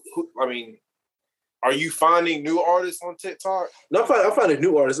 are you finding new artists on TikTok? No, I'm finding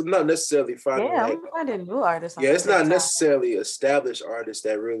new artists. I'm not necessarily finding. Yeah, I'm finding new artists. Yeah, it's not necessarily established artists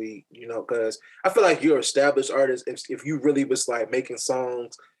that really, because I feel like you're established artist if you really was like making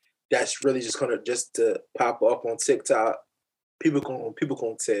songs that's really just just to pop up on TikTok, people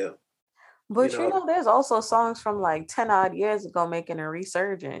gonna tell. But there's also songs from like 10 odd years ago making a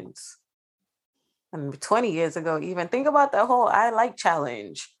resurgence. And 20 years ago, even. Think about the whole I Like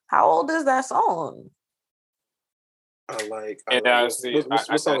challenge. How old is that song?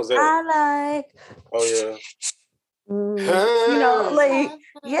 What song is that? I Like. Oh,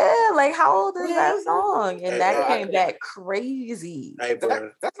 yeah. Like how old is that song? And that came back crazy. Hey,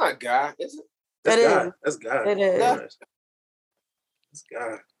 bro. That's not Guy, is it? That's Guy. That's Guy. It is. That's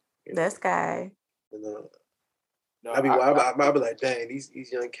Guy. That's Guy. No, I'll be like, dang, these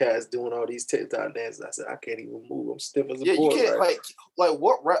young cats doing all these TikTok dances. I said, I can't even move. I'm stiff as a board. You can't like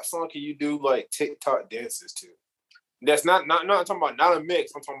what rap song can you do like TikTok dances to? That's not I'm talking about not a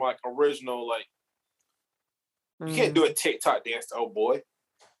mix. I'm talking about like original, like you can't do a TikTok dance to Oh Boy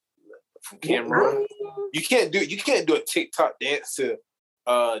from Cameroon. You can't do a TikTok dance to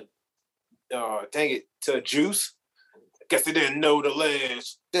to Juice. Guess they didn't know the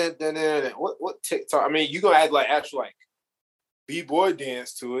ledge. What TikTok? I mean, you gonna add like actual like B-boy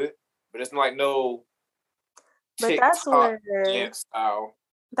dance to it, but it's not like no TikTok dance style.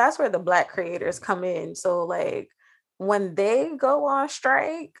 That's where the Black creators come in. So like when they go on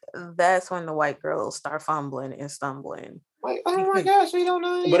strike, that's when the white girls start fumbling and stumbling. Like, oh my gosh, we don't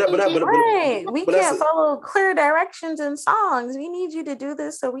know. We can't follow clear directions in songs. We need you to do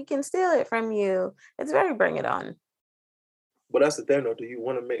this so we can steal it from you. It's very Bring It On. But that's the thing, though. Do you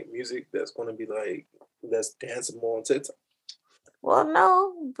want to make music that's going to be like, that's danceable on TikTok? Well,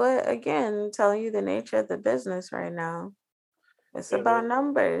 no. But again, telling you the nature of the business right now. It's about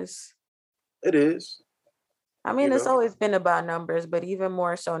numbers. It is. I mean, it's always been about numbers, but even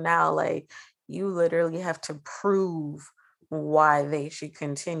more so now, like, you literally have to prove why they should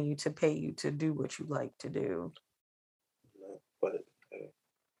continue to pay you to do what you like to do. But,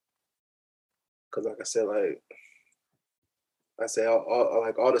 because like I said,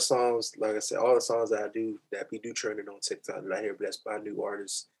 all the songs, like I said, all the songs that we do trending on TikTok that I hear, but that's by new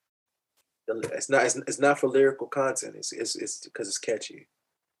artists. It's not for lyrical content. It's because it's catchy.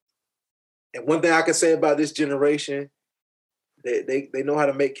 And one thing I can say about this generation, they know how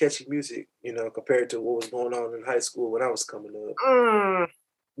to make catchy music, compared to what was going on in high school when I was coming up.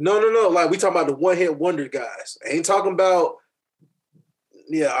 No. Like we talking about the one-hit wonder guys. I ain't talking about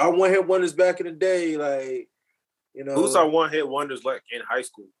our one-hit wonders back in the day, like. Who's our one-hit wonders like in high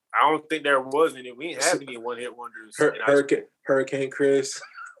school? I don't think there was any. We didn't have any one-hit wonders. Hurricane Chris.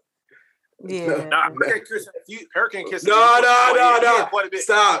 Yeah. Hurricane Chris. No.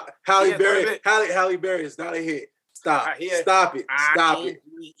 Stop. Halle Berry. Halle Berry is not a hit. Stop. Stop it. Stop it.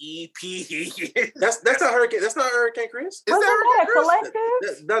 That's not Hurricane. That's not Hurricane Chris. Is that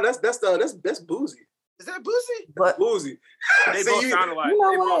Collective? No, that's Boozy. Is that Boozy? But Boozy. They both sounded like. You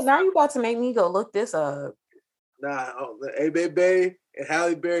know what? Now you about to make me go look this up. Nah, Hey Baby and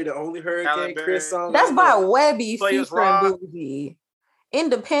Halle Berry, the only Hurricane Chris song. That's by Webby featuring Boozy.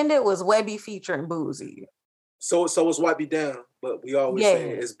 Independent was Webby featuring Boozy. So was Wipe Me Down, but we always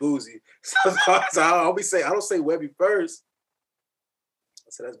say it's Boozy. So I don't say Webby first.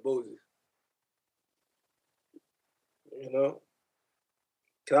 I said that's Boozy.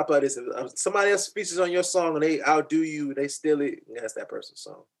 Can I play this? If somebody else features on your song and they outdo you, they steal it, that's that person's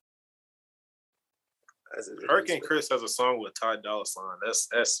song. Hurricane Chris has a song with Ty Dolla $ign.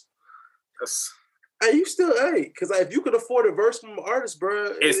 That's. Hey, you still because if you could afford a verse from an artist,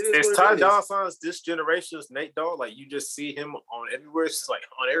 bro, it's Ty Dolla $ign's this generation's Nate Dogg. Like you just see him on everywhere. It's like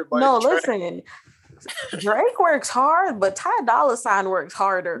on everybody's listen. Drake works hard, but Ty Dolla $ign works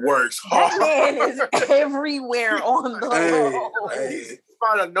harder. That man is everywhere on the road. He's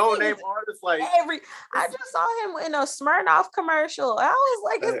about a no-name artist. Like I just saw him in a Smirnoff commercial. I was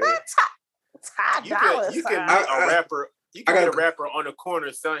like, is that Ty Dolla $ign? You can meet a rapper. You can get a rapper on the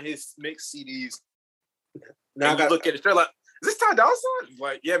corner selling his mix CDs. Now you look at it straight like, is this Ty Dolla $ign?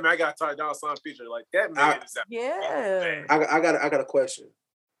 Like, yeah, man, I got Ty Dolla $ign feature. Like that man is I got a question.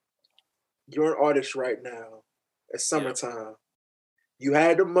 You're an artist right now. It's summertime. You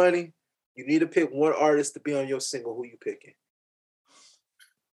had the money. You need to pick one artist to be on your single. Who you picking?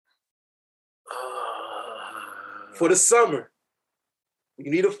 For the summer,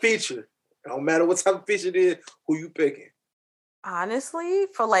 you need a feature. No matter what type of feature it is, who you picking? Honestly,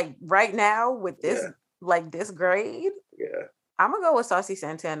 for like right now with this like this grade, I'm gonna go with Saucy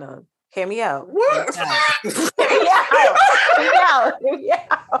Santana. Hear me out. What? Hear me out. Hear me out. Hear me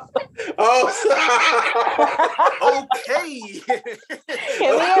out. Oh, okay.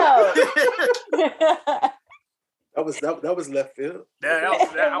 Hear me out. That was left field.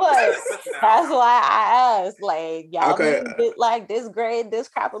 That's why I asked. Like, y'all bit like this grade, this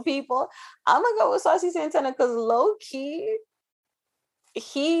crap of people. I'm gonna go with Saucy Santana because low key,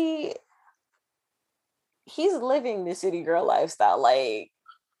 he's living the city girl lifestyle. Like,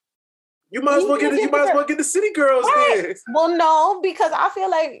 you might as well get the city girls then. Well, no, because I feel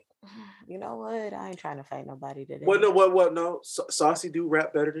like, you know what? I ain't trying to fight nobody today. What? No. Saucy do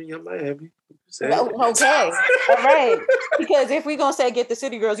rap better than Young Miami. No, okay. All right. Because if we're going to say get the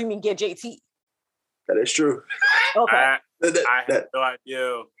city girls, you mean get JT. That is true. Okay. I have no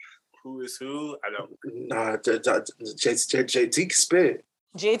idea who is who. I don't. Nah, JT can spit.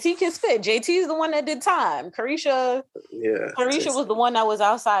 JT can spit. JT is the one that did time. Carisha was the one that was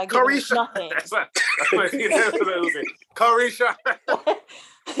outside giving us nothing. That's what Carisha.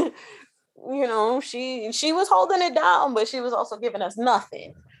 You know, she was holding it down, but she was also giving us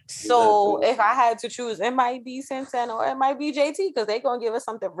nothing. So if I had to choose, it might be Santana or it might be JT because they're gonna give us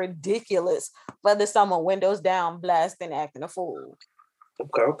something ridiculous for the summer. Windows down, blasting, acting a fool.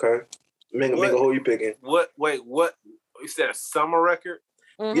 Okay. Mingo, who you picking? What? You said a summer record?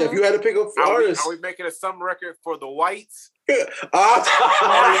 Mm-hmm. Yeah, if you had to pick up artists. Are we making a summer record for the whites? Are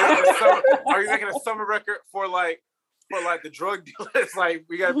you making a summer record for the drug dealers? Like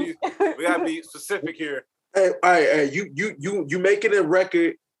we gotta be specific here. Hey, you making a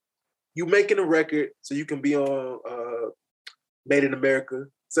record. You making a record so you can be on Made in America.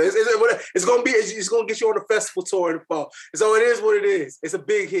 So it's gonna get you on a festival tour in the fall. So it is what it is. It's a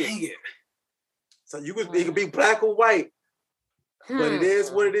big hit. Dang it. So it can be black or white, but it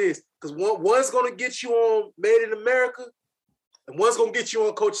is what it is. Because one's gonna get you on Made in America, and one's gonna get you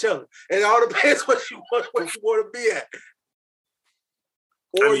on Coachella. And it all depends what you want to be at.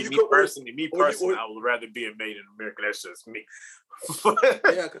 Or me personally, I would rather be a Made in America. That's just me.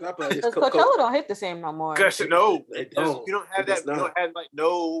 Yeah, because Coachella don't hit the same no more. They don't. You don't have that. You don't have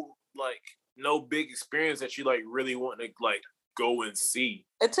no big experience that you like really want to like go and see.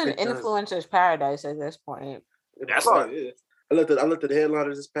 It's an influencer's paradise at this point. That's all it is. I looked at the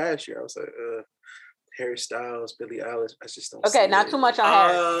headliners this past year. I was like, Harry Styles, Billie Eilish. I just don't. Okay, not too much on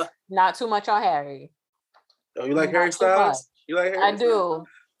Harry. Not too much on Harry. Oh, you like Harry Styles? You like Harry? I do.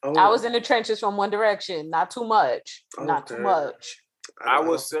 Oh. I was in the trenches from One Direction. Not too much. Okay. Not too much. I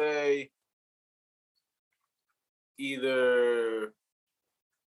would say either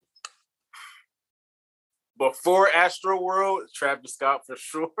before Astro World, Travis Scott for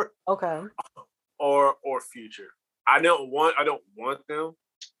sure. Okay. Or Future. I don't want them.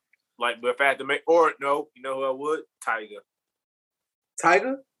 Like, but if I had to make, or no, you know who I would? Tyga.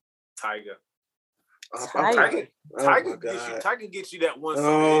 Tiger. Tiger gets you that one song.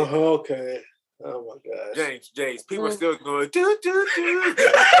 Oh, okay. Oh my gosh. James. People are still going do. No. They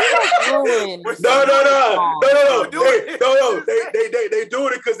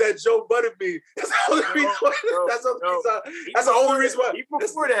doing it because that Joe Budden beat. That's the only reason why. That's the only reason why.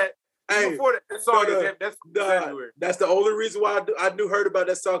 Before that. That song that's February. That's the only reason why I heard about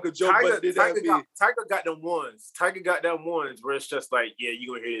that song because Joe Budden did that beat. Tiger got them ones. Where it's just like, yeah,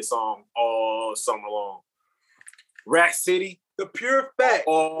 you're gonna hear this song all summer long. Rack City. The pure fact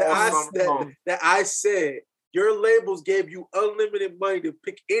that I said your labels gave you unlimited money to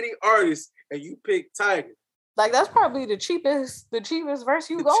pick any artist and you picked Tiger. Like that's probably the cheapest verse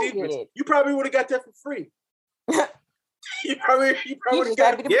you gonna get. You probably would have got that for free. you probably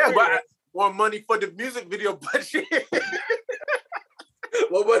got it. Yeah, but I want money for the music video budget.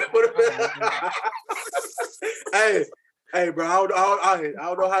 Hey, bro, I don't know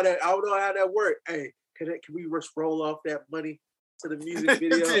how that works. Hey, can we just roll off that money to the music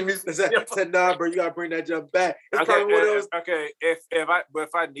video? Said, nah, bro, you gotta bring that jump back. It's probably one of those. Okay, if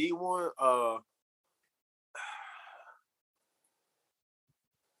I need one,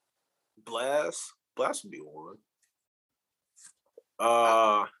 Blast would be one.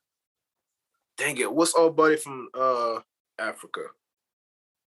 Dang it, what's old buddy from Africa?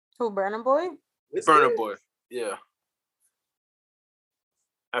 Who, Burna Boy? Burna Boy, yeah.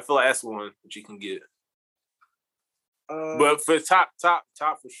 I feel like that's one that you can get. But for top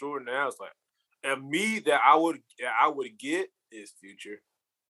for sure now, it's like, and me that I would get is Future.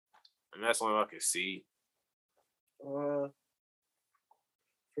 And that's one I can see. For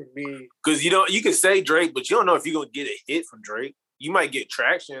me, because you can say Drake, but you don't know if you're gonna get a hit from Drake. You might get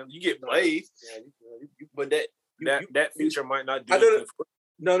traction, you get plays, but that feature might not do anything.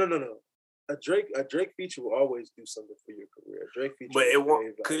 No. A Drake feature will always do something for your career. A Drake feature, but it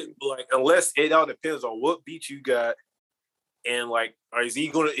won't. Unless it all depends on what beat you got, and like, is he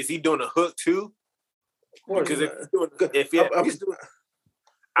doing a hook too? Because if he's doing,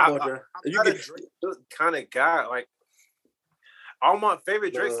 I'm not a Drake kind of guy. Like all my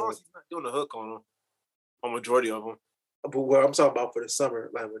favorite Drake songs, he's not doing a hook on them. On majority of them. But what I'm talking about for the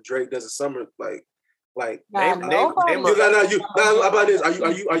summer, like when Drake does a summer, name how about this? Are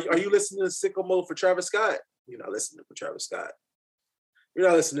you listening to Sicko Mode for Travis Scott? You're not listening for Travis Scott. You're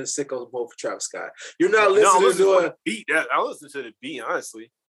not listening to Sicko Mode for Travis Scott. You're not listening to a beat. I listen to the beat, honestly.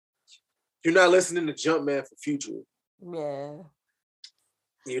 You're not listening to Jumpman for Future. Yeah.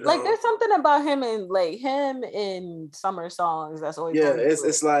 You know? Like there's something about him in summer songs that's always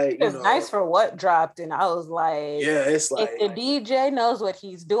it's like it's nice for what dropped, and I was like, it's like if the DJ knows what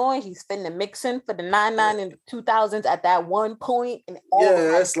he's doing, he's finna mixing for the 99 and 2000s at that one point, and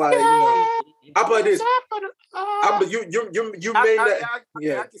it's like how about this? You may not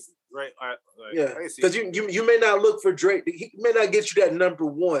right because you may not look for Drake. He may not get you that number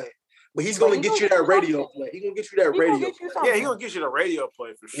one. But he's going to get you that radio play. He's going to get you that radio play. Yeah, he's going to get you the radio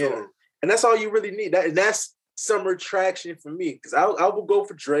play for sure. Yeah. And that's all you really need. And that's summer traction for me. Because I will go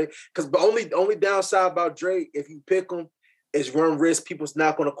for Drake. Because the only downside about Drake, if you pick him, is run risk. People's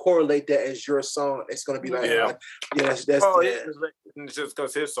not going to correlate that as your song. It's going to be like, that's it's just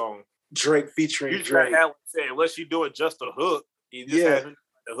because his song. Drake featuring Drake. Unless you do it just a hook. You just have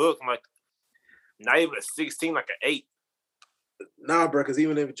the hook. I'm like, not even a 16, like an 8. Nah, bro, because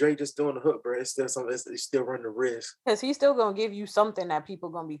even if Drake just doing the hook, bro, it's still something. It's still running the risk. Because he's still gonna give you something that people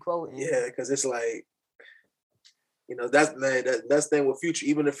gonna be quoting. Yeah, because it's like, that's the thing with Future.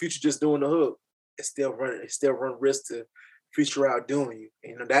 Even if Future just doing the hook, it's still run risk to Future outdoing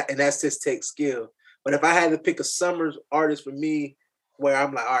you. That's just take skill. But if I had to pick a summer artist for me, where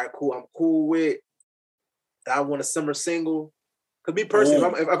I'm like, all right, cool, I'm cool with. I want a summer single. Cause me personally,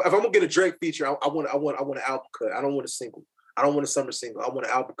 if I'm gonna get a Drake feature, I want an album cut. I don't want a single. I don't want a summer single. I want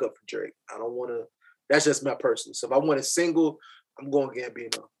an album cut for Drake. I don't want to. That's just my person. So if I want a single, I'm going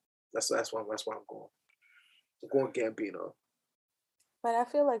Gambino. That's why I'm going. I'm going Gambino. But I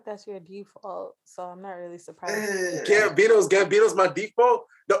feel like that's your default, so I'm not really surprised. Gambino's my default.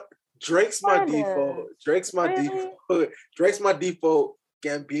 No, Drake's my default. Drake's my default. Drake's my default.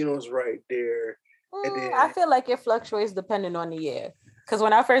 Gambino's right there. And then, I feel like it fluctuates depending on the year. Because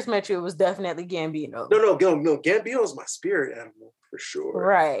when I first met you, it was definitely Gambino. No. Gambino's my spirit animal for sure.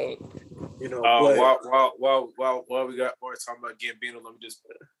 Right. While we got more talking about Gambino, let me just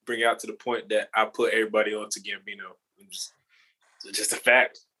bring it out to the point that I put everybody on to Gambino. It's just a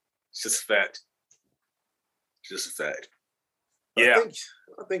fact. It's just a fact. It's just a fact. Yeah.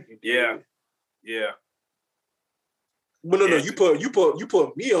 I think you did. Yeah. But no, you put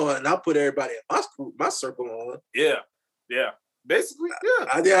me on, and I put everybody in my circle on. Yeah. Basically,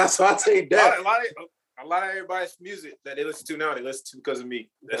 yeah. So I take that. A lot of everybody's music that they listen to now, they listen to because of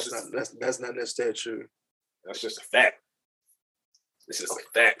me. That's not necessarily true. That's just a fact. It's just a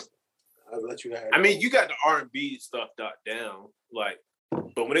fact. I'll let you have it. I mean, you got the R&B stuff down, but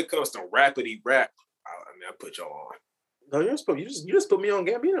when it comes to rapidy rap, I put y'all on. No, you just put me on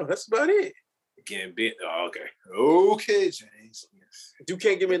Gambino. That's about it. Gambino. Oh, okay, James. You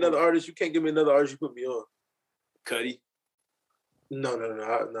can't give me another artist. You can't give me another artist. You put me on. Cuddy. No.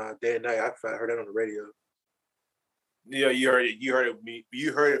 Day and night. I heard that on the radio. Yeah, you heard it. You heard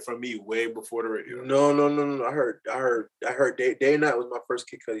it from me way before the radio. No. I heard Day and Night was my first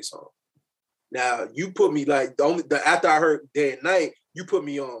Kid Cudi song. Now you put me after I heard Day and Night, you put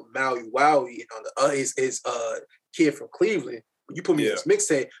me on Maui Wowie and on his Kid from Cleveland. You put me in this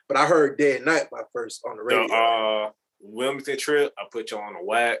mixtape, but I heard Day and Night my first on the radio. Wilmington Trip, I put you on the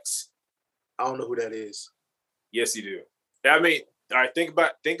Wax. I don't know who that is. Yes, you do. I mean, all right. Think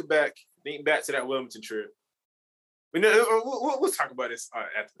back to that Wilmington trip. We'll talk about this.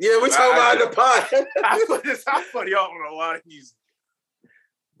 We'll talk about the pod. I put y'all on a lot of music.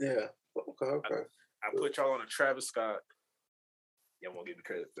 Yeah. Okay. I put y'all on a Travis Scott. Y'all won't give me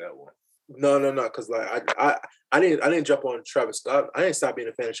credit for that one. No. Because I didn't jump on Travis Scott. I didn't stop being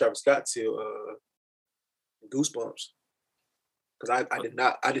a fan of Travis Scott till Goosebumps. Because I did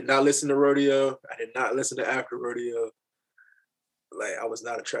not listen to Rodeo. I did not listen to After Rodeo. I was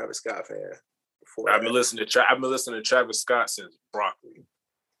not a Travis Scott fan before. I've been listening to Travis Scott since Broccoli.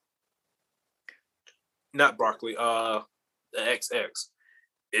 Not Broccoli. The XX.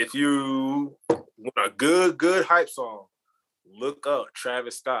 if you want a good hype song, look up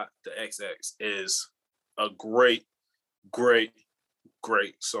Travis Scott, The XX is a great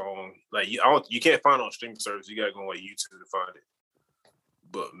song. Like you can't find it on streaming service. You gotta go on YouTube to find it.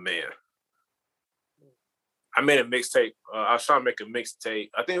 But man, I made a mixtape. I was trying to make a mixtape.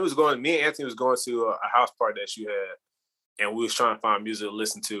 I think me and Anthony was going to a house party that you had, and we was trying to find music to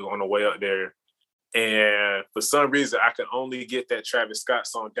listen to on the way up there. And for some reason, I could only get that Travis Scott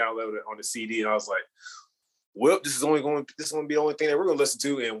song downloaded on the CD, and I was like, "Well, this is going to be the only thing that we're going to listen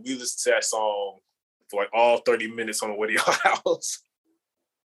to." And we listened to that song for like all 30 minutes on the way to your house.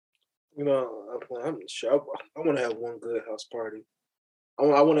 You know, I'm sure I want to have one good house party. I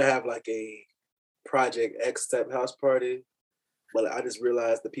want to have like a Project X type house party, but I just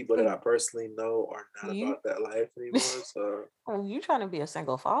realized the people that I personally know are not about that life anymore. So, are you trying to be a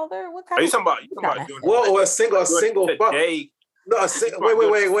single father? What Are kind? you talking about doing? Whoa, a single father. Today? No,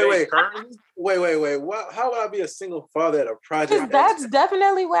 wait. How would I be a single father at a Project X? That's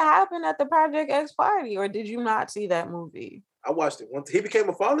definitely what happened at the Project X party. Or did you not see that movie? I watched it once. He became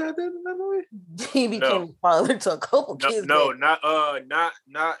a father at the end of that movie. He became a father to a couple kids. No, not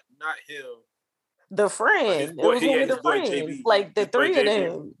him. The friend. It was one of the friends. JB, like the three of JB.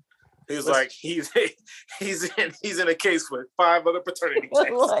 them. He was like he's in a case with 5 other paternity tests.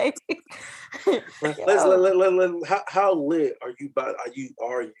 How lit are you?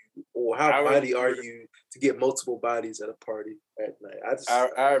 Or how body are you to get multiple bodies at a party at night?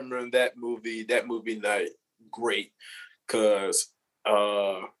 I remember that movie night great because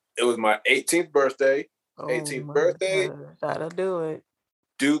it was my 18th birthday. That'll do it.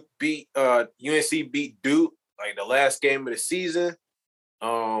 Duke beat UNC beat Duke like the last game of the season.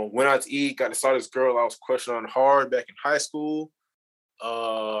 Went out to eat, got to saw this girl I was crushing on hard back in high school.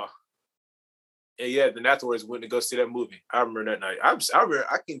 And then afterwards went to go see that movie. I remember that night. I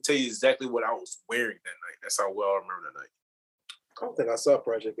can tell you exactly what I was wearing that night. That's how well I remember that night. I don't think I saw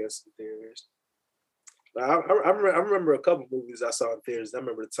Project X in theaters. I remember a couple movies I saw in theaters. I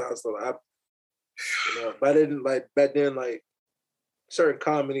remember the time, so but I didn't like back then. Like certain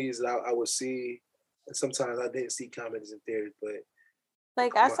comedies that I would see, and sometimes I didn't see comedies in theaters. But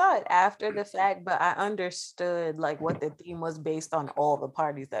like I saw it after the fact, but I understood like what the theme was based on all the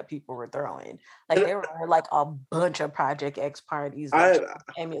parties that people were throwing. Like there were like a bunch of Project X parties that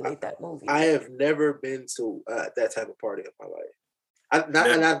emulate that movie. I have never been to that type of party in my life. I've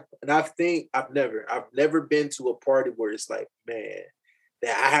never been to a party where it's like, man,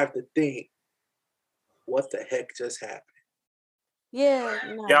 that I have to think, what the heck just happened? Yeah.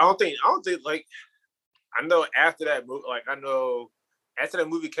 No. Yeah, I don't think like I know after that movie, after that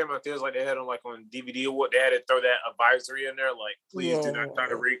movie came out, there was like they had on DVD or what, they had to throw that advisory in there, like please do not try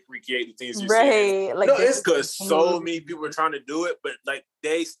to recreate the things you see. Right. Like it's because so many people were trying to do it, but like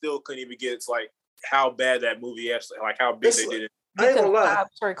they still couldn't even get like how bad that movie actually, like how big they did it. Because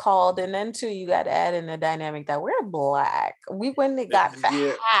cops were called, and then too, you got to add in the dynamic that we're black. We wouldn't have got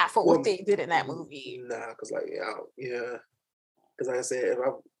half of what they did in that movie. Nah, because because like I said,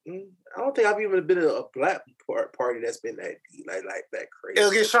 I don't think I've even been in a black party that's been that deep, like that crazy.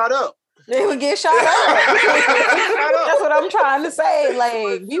 It'll get shot up. They would get shot up. That's what I'm trying to say.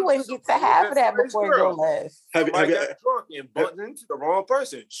 Like we wouldn't get to half of that before it go left. Have you got drunk and bumped into the wrong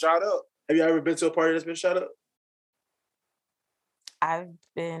person? Shot up. Have you ever been to a party that's been shot up? I've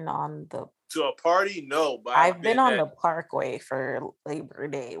been to a party, no, but I've been on the Parkway for Labor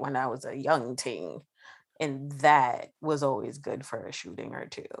Day when I was a young teen, and that was always good for a shooting or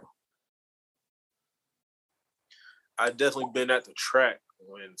two. I definitely been at the track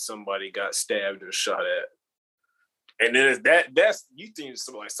when somebody got stabbed or shot at, and then that's you think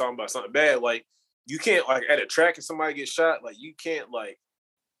something about something bad, like you can't like at a track and somebody gets shot, like you can't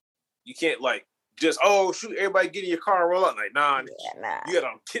just shoot, everybody get in your car and roll out. Like, nah. You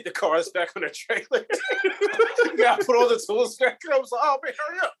gotta get the cars back on the trailer. You gotta put all the tools back up. I was like, oh man,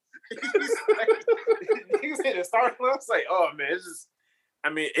 hurry up. Niggas hit the start. I was like, oh man, it's just,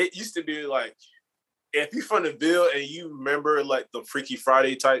 it used to be like, if you from the Ville and you remember like the Freaky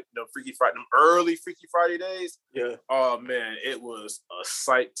Friday, them early Freaky Friday days. Yeah. Oh man, it was a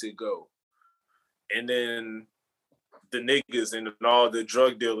sight to go. And then the niggas and all the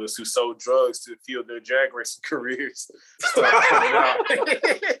drug dealers who sold drugs to fuel their drag racing careers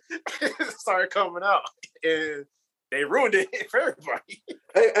started coming out, and they ruined it for everybody.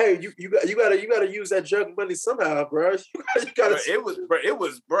 Hey, you gotta use that drug money somehow, bro. You gotta. It was,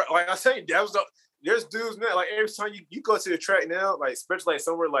 like I said, there's dudes now. Like every time you go to the track now, like especially like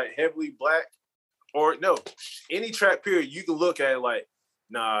somewhere like heavily black, or no, any track period, you can look at it like.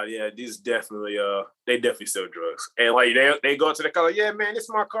 Nah, yeah, these definitely they definitely sell drugs. And like they go to the car, like, yeah, man, this is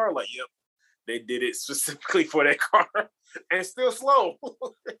my car. Like, yep. They did it specifically for that car. And it's still slow.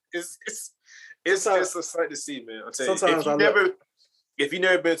 it's just a sight to see, man. I'm telling you, if you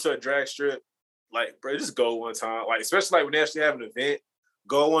never been to a drag strip, like, bro, just go one time. Like, especially like when they actually have an event,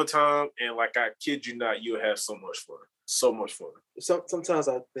 go one time and like I kid you not, you'll have so much fun. So much fun. Sometimes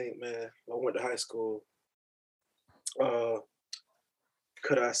I think, man, I went to high school.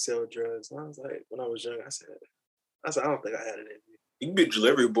 Could I sell drugs? And I was like, when I was young, I said, I don't think I had it in me. You can be a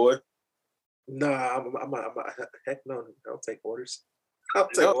delivery boy. Nah, I'm heck no, I don't take orders. I'll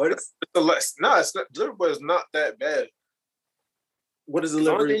take orders. It's not. Delivery boy is not that bad. What is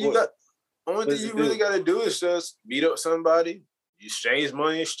delivery boy? Only thing you really got to do is just meet up somebody, you exchange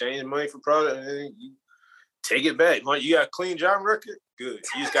money for product, and then you take it back. Like, you got a clean driving record, good.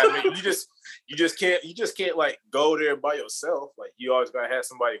 You just got to make. You just can't like go there by yourself. Like, you always gotta have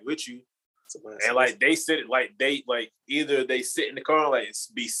somebody with you. And like they sit, like they like either they sit in the car, like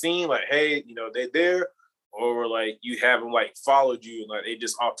be seen, like, hey, you know, they're there, or like you have them like followed you and like they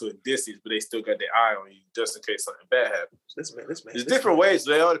just off to a distance, but they still got their eye on you just in case something bad happens. There's different ways.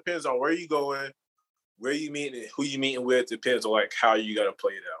 So it all depends on where you going, where you meeting, who you meeting with. Depends on like how you got to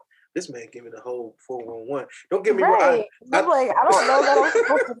play it out. This man gave me the whole 411. Don't get me wrong. I'm like, I don't know that I'm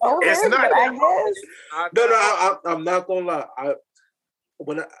supposed to know this, but I guess. No, I'm not gonna lie.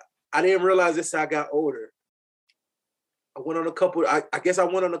 I didn't realize this. I got older. I went on a couple. I guess I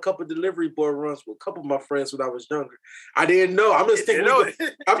went on a couple delivery boy runs with a couple of my friends when I was younger. I didn't know. I'm just thinking. I'm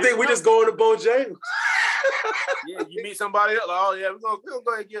thinking we just going to Bojangles. Yeah, you meet somebody else. Like, oh yeah, we're gonna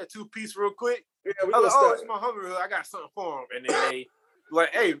go ahead and get a 2-piece real quick. Yeah, we like, it's my hungry. I got something for him, and then they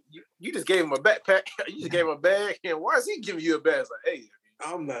like, hey, you just gave him a backpack. You just gave him a bag, and why is he giving you a bag? It's like, hey,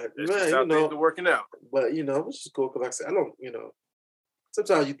 I'm not, man. You know, working out. But you know, it's just cool because like I said, I don't, you know.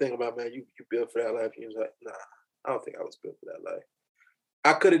 Sometimes you think about, man, you built for that life. You're like, nah, I don't think I was built for that life.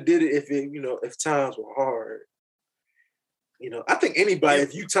 I could have did it if times were hard. You know, I think anybody,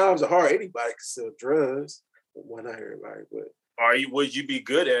 if times are hard, anybody can sell drugs. Well, not everybody, but would you be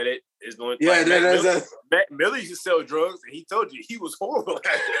good at it? Is going Matt Miller used to sell drugs, and he told you he was horrible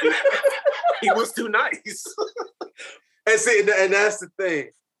at it. He was too nice. And see, and that's the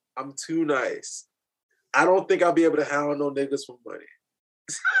thing. I'm too nice. I don't think I'll be able to hound no niggas for money.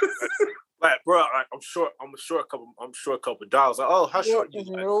 Like, bro, like, I'm short a couple dollars. Like, oh, how short you?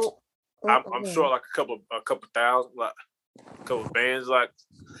 Like, I'm short like a couple thousand, like a couple bands. Like,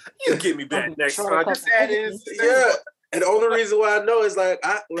 you give me back next time. Just add in. Yeah. And the only reason why I know is like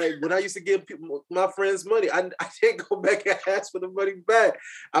when I used to give people, my friends money, I didn't go back and ask for the money back.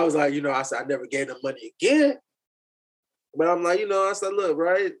 I was like, I said I never gave them money again. But I'm like, I said, look,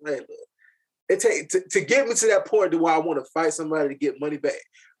 right, like, look. It take to get me to that point to where I want to fight somebody to get money back.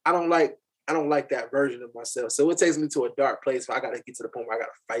 I don't like that version of myself. So it takes me to a dark place where I gotta get to the point where I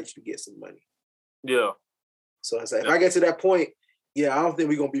gotta fight you to get some money. Yeah. So I said, if I get to that point, I don't think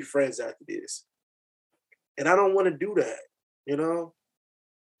we're gonna be friends after this. And I don't want to do that, I don't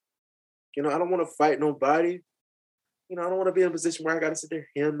want to fight nobody. I don't want to be in a position where I gotta sit there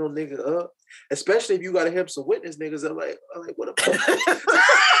and hem no nigga up. Especially if you gotta hem some witness niggas up like what about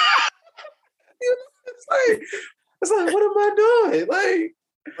It's like, what am I doing?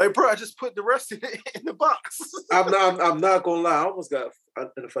 Like, bro, I just put the rest in the box. I'm not gonna lie. I almost got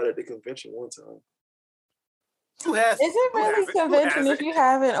in a fight at the convention one time. Is it really convention if you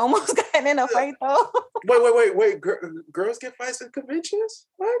haven't almost gotten in a fight though? Wait. Girls get fights at conventions?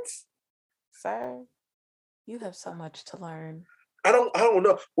 What? Sir, you have so much to learn. I don't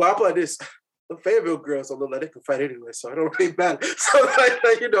know. Well, I play this. The Fayetteville girls don't look like they can fight anyway, so I don't really matter. So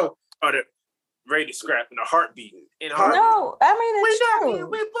they're ready to scrap in a heartbeat. No, I mean it's true.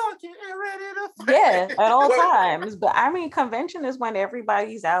 We're bucking and ready to fight. Yeah, at all times. But I mean, convention is when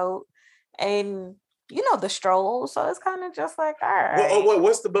everybody's out and the stroll. So it's kind of just like, all right.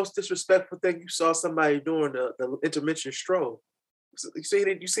 What's the most disrespectful thing you saw somebody doing the intermission stroll? You seen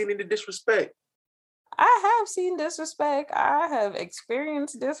any disrespect? I have seen disrespect. I have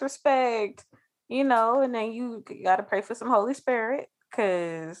experienced disrespect. And then you got to pray for some Holy Spirit.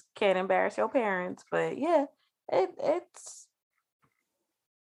 Because can't embarrass your parents. But yeah, it's...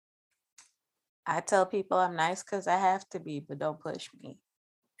 I tell people I'm nice because I have to be, but don't push me.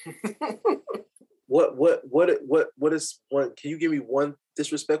 What is one? Can you give me one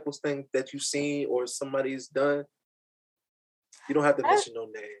disrespectful thing that you've seen or somebody's done? You don't have to mention no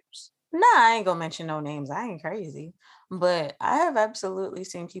names. Nah, I ain't gonna mention no names. I ain't crazy. But I have absolutely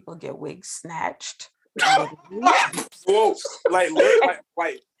seen people get wigs snatched. Whoa! Like,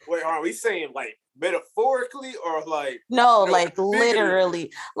 wait, are we saying like metaphorically or like no, like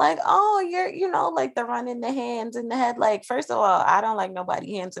literally, like, oh, you're, like the running the hands in the head. Like, first of all, I don't like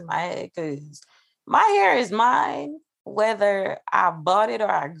nobody hands in my head because my hair is mine, whether I bought it or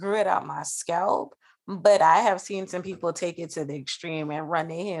I grew it out my scalp. But I have seen some people take it to the extreme and run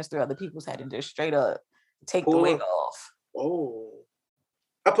their hands through other people's head and just straight up take the wig off. Oh,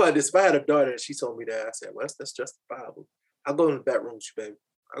 I probably this. If I had a daughter and she told me that, I said, well, that's justifiable. I'll go in the back room with you, baby.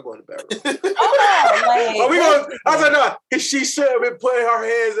 I'll go in the back room. I said, no, she should have been putting her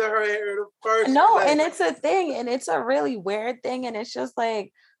hands in her hair first. No, and it's a thing, and it's a really weird thing, and it's just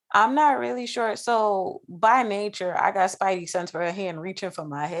like, I'm not really sure. So by nature, I got spidey sense for a hand reaching for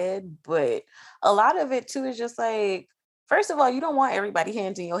my head, but a lot of it too is just like, first of all, you don't want everybody's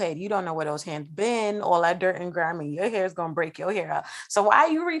hands in your head. You don't know where those hands been. All that dirt and grime in your hair is gonna break your hair out. So why are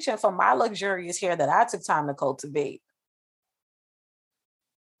you reaching for my luxurious hair that I took time to cultivate?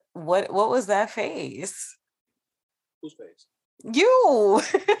 What was that face? Whose face? You.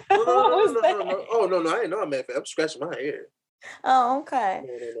 No. Oh no, I didn't know I made face. I'm scratching my hair. Oh, okay.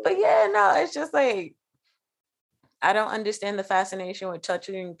 No. But yeah, no, it's just like, I don't understand the fascination with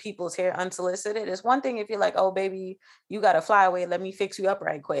touching people's hair unsolicited. It's one thing if you're like, oh, baby, you got to fly away. Let me fix you up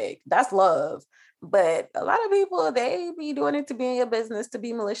right quick. That's love. But a lot of people, they be doing it to be in your business, to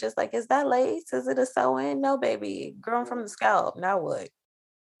be malicious. Like, is that lace? Is it a sew-in? No, baby. Grown from the scalp. Now what?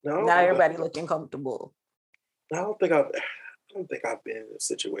 No, now everybody looking comfortable. I don't think I've been in a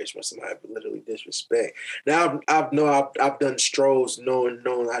situation where somebody literally disrespect. Now I've done strolls knowing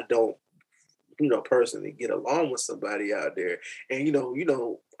I don't, personally get along with somebody out there, and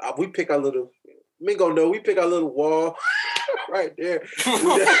we pick our little. Mingo know we pick our little wall right there, and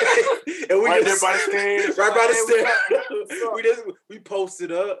we right just, there by the stairs. Right by the stairs. we post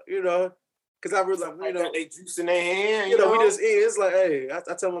it up, because I really they juice in their hand. We just eat. It's like, hey, I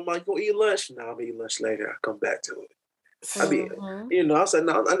tell my mom, you gonna eat lunch? No, I'll eat lunch later. I'll come back to it. I mean, I said,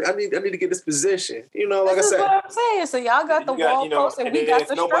 no, I need to get this position. Like this I said, is what I'm saying. So y'all got the wall post, and we got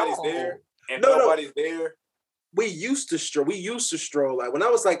the nobody's stroll. there. And nobody's there. We used to stroll. Like when I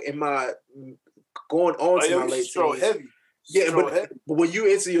was like in my going on to my late stroll teens. heavy. Yeah, but when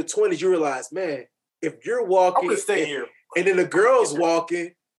you enter your 20s, you realize, man, if you're walking, I'm gonna stay here, and then the girl's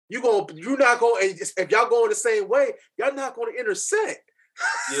walking, you're not going. If y'all going the same way, y'all not going to intersect.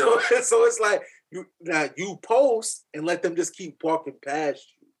 Yeah. So it's like you post and let them just keep walking past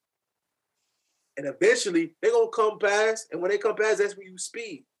you, and eventually they're gonna come past. And when they come past, that's when you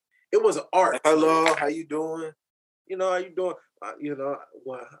speed. It was an art. Hello, how you doing? How you doing?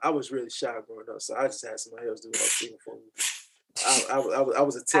 Well, I was really shy growing up, so I just had somebody else do everything for me. I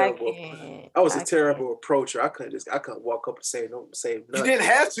was a terrible approacher. I couldn't walk up and say nothing. You didn't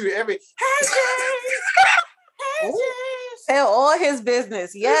have to. Tell all his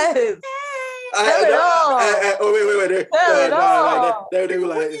business. Yes. Wait. They were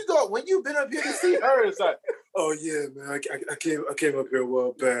like, when you been up here to see her, it's like, oh yeah, man, I came up here a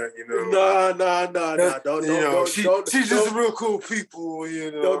while back, No. She's just real cool people,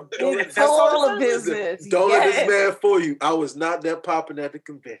 Don't tell all the business. Don't let this man fool you. I was not that popping at the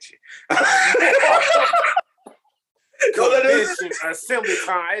convention. Convention, assembly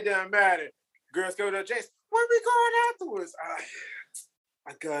time, it doesn't matter. Girls go to Jason. Where we going afterwards?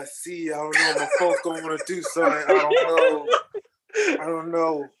 I gotta see. I don't know. My folks gonna want to do something. I don't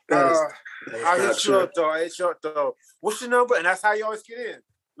know. I hit you up though. What's your number? And that's how you always get in.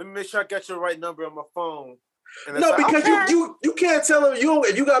 Let me make sure I got your right number on my phone. No, because you can't tell them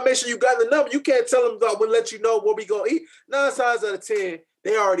you gotta make sure you got the number. You can't tell them that we'll let you know what we gonna eat. 9 times out of 10,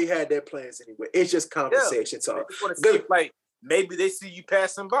 they already had their plans anyway. It's just conversation talk. They just want to see like maybe they see you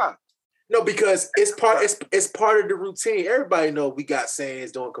passing by. No, because it's part of the routine. Everybody know we got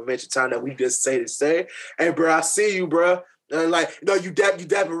sayings during convention time that we just say the same. Hey, bro, I see you, bro. And you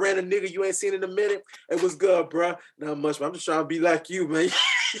dap a random nigga you ain't seen in a minute. It was good, bro. Not much, but I'm just trying to be like you, man.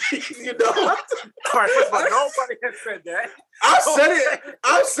 All right, first of all, nobody has said that. I said it.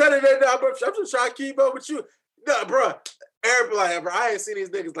 I'm just trying to keep up with you. No, bro. Everybody, bro, I ain't seen these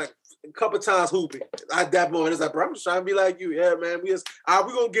niggas like a couple times hooping. I dap more and it's like, bro, I'm just trying to be like you. Yeah, man. We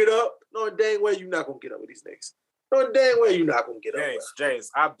gonna get up. No dang way you not gonna get up with these niggas. No dang way you not gonna get up. James,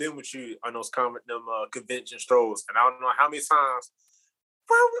 I've been with you on those convention strolls, and I don't know how many times.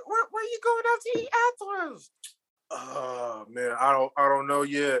 Where you going out to eat afterwards? Man, I don't know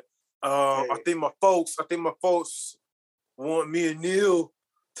yet. I think my folks want me and Neil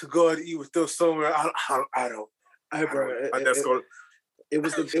to go out to eat with them somewhere. I don't. Hey, bro, it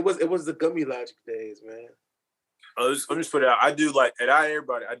was the Gummy Logic days, man. Let me just put it out. I do like, and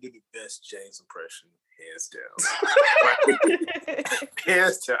everybody, I do the best James impression, hands down.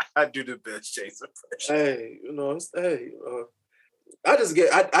 Hands down, I do the best James impression. Hey,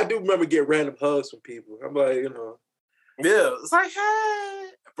 I do remember getting random hugs from people. I'm like, yeah, it's like,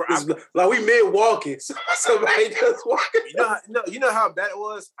 hey, bro, like we mid walking, somebody just walking. You know how bad it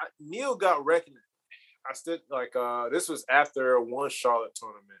was. Neil got recognized. I stood like, this was after one Charlotte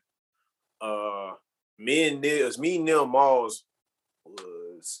tournament. Me and Neil Malls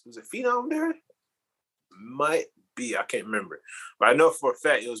was it Phenom there? Might be, I can't remember. But I know for a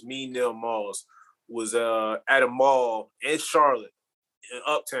fact it was me, Neil Malls, was at a mall in Charlotte, in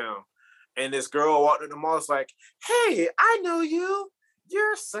Uptown. And this girl walked in the mall, was like, hey, I know you.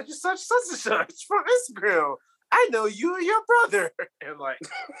 You're such and such from Instagram. I know you and your brother. And like,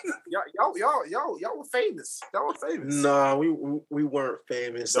 y'all were famous. Y'all were famous. Nah, we weren't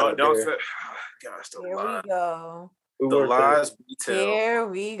famous. Don't say, gosh, Here we go. The lies we tell. Here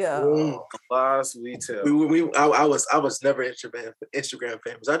we go. The lies we tell. I was never Instagram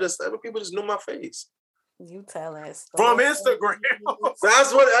famous. People just knew my face. You tell us. From Instagram.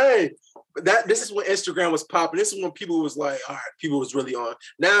 That's what. This is when Instagram was popping. This is when people was like, all right, people was really on.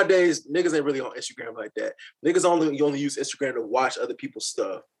 Nowadays, niggas ain't really on Instagram like that. Niggas only use Instagram to watch other people's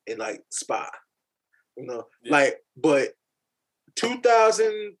stuff and like spy. Yeah. Like, but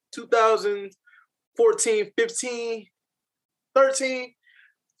 2014, 15, 13,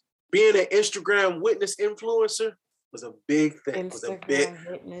 being an Instagram witness influencer was a big thing.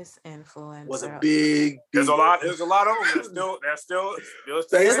 Witness influencer was a big. There's a lot of them. That's still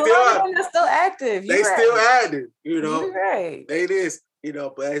there's a lot of them that's still active. They still active. You're right. They is.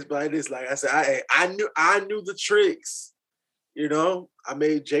 But it is like I said. I knew the tricks. I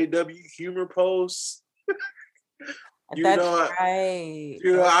made JW humor posts. That's right.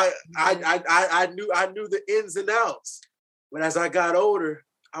 I knew the ins and outs. But as I got older,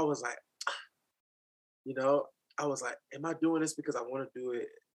 I was like, am I doing this because I want to do it,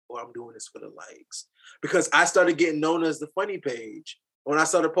 or I'm doing this for the likes? Because I started getting known as the funny page. When I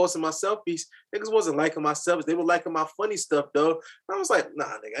started posting my selfies, niggas wasn't liking my selfies. They were liking my funny stuff, though. And I was like, nah,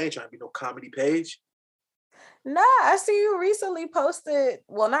 nigga, I ain't trying to be no comedy page. Nah, I see you recently posted,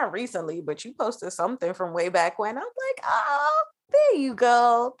 well, not recently, but you posted something from way back when. I'm like, oh, there you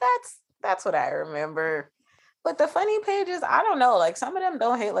go. That's what I remember. But the funny pages, I don't know. Like, some of them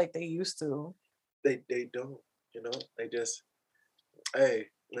don't hate like they used to. They don't, they just, hey,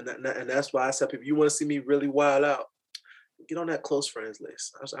 and that's why I said, if you want to see me really wild out, get on that close friends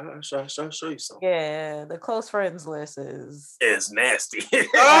list. I'll show you something. Yeah, the close friends list is nasty. No,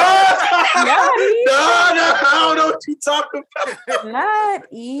 I don't know what you talking about. Not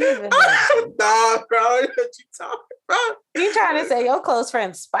even. Nah, bro, what you talking about? You trying to say your close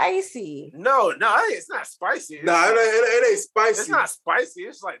friend spicy? No, it's not spicy. It ain't spicy. It's not spicy.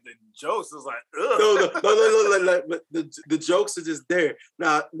 It's like the jokes is like, ugh. No, the jokes are just there.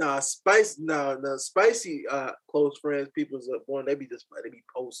 Spicy close friends, people's up one, they be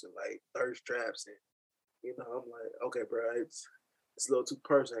posting like thirst traps and I'm like, okay, bro, it's a little too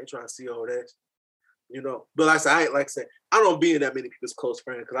personal. I ain't trying to see all that. But like I said, I don't be in that many people's close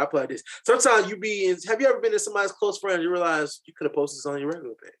friends because I play this. Sometimes have you ever been in somebody's close friend? You realize you could have posted this on your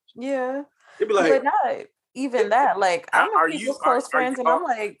regular page. Yeah. You'd be like, but not even that. Like, I'm with people's close friends, and I'm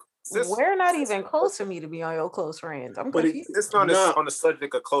like, we're not even close for me to be on your close friends. I'm confused. It's on the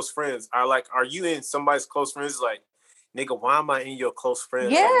subject of close friends. Are you in somebody's close friends? Like, nigga, why am I in your close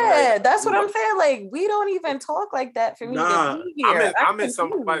friends? Yeah, that's what I'm saying. Like, we don't even talk like that for me to be here. I'm in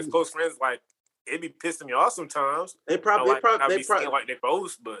somebody's close friends. Like, it be pissing me off sometimes. They probably like they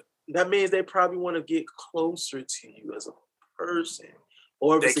post, but that means they probably want to get closer to you as a person.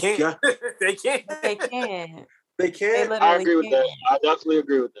 Or they can't. They can't. They can't. They can't. I agree with that. I definitely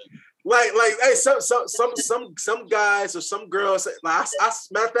agree with that. Like, hey, some guys or some girls. Like,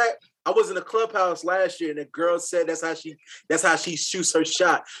 matter of fact, I was in a clubhouse last year, and a girl said that's how she shoots her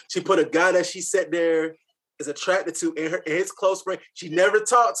shot. She put a guy that she sat there is attracted to and his close friend. She never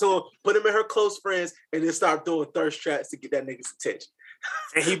talked to him, put him in her close friends, and then start doing thirst traps to get that nigga's attention.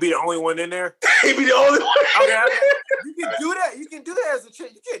 And he be the only one in there? He be the only one. Okay, you can do that. You can do that as a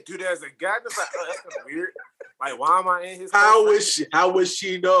chick. You can't do that as a guy. That's like, oh, that's kind of weird. Like, why am I in his How would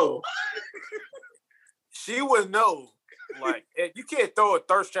she know? She would know. Like, you can't throw a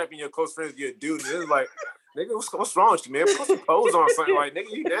thirst trap in your close friends. You're a dude. It's like, nigga, what's wrong with you, man? Put some pose on something. Like,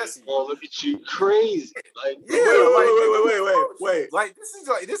 nigga, you nasty. Oh, look at you, crazy. Like, Wait. Like,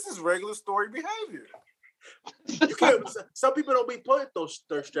 this is regular story behavior. Some people don't be putting those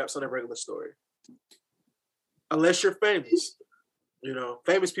thirst traps on their regular story, unless you're famous.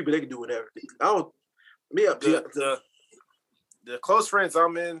 Famous people, they can do whatever. Yeah, the close friends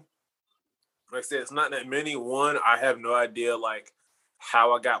I'm in, like I said, it's not that many. One, I have no idea like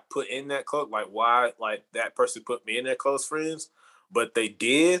how I got put in that close, like why like that person put me in that close friends, but they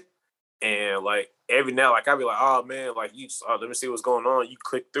did. And like every now, like I'll be like, oh man, like let me see what's going on. You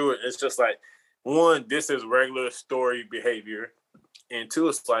click through it. It's just like, one, this is regular story behavior, and two,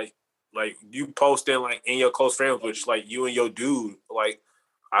 it's like you posting like in your close friends, which like you and your dude, like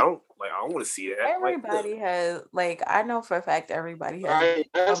I don't want to see that. Everybody has like I know for a fact everybody has.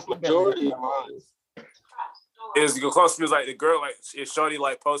 That's majority of mine. Is your close friends like the girl like is Shorty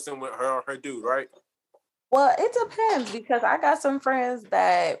like posting with her dude, right? Well, it depends because I got some friends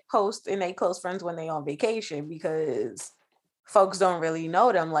that post in they close friends when they on vacation because folks don't really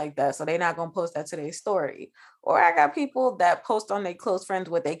know them like that. So they're not going to post that to their story. Or I got people that post on their close friends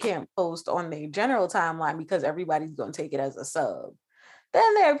what they can't post on their general timeline because everybody's going to take it as a sub.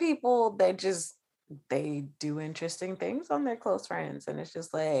 Then there are people that they do interesting things on their close friends. And it's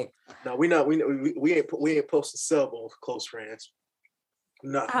just like. No, we ain't posting sub on close friends.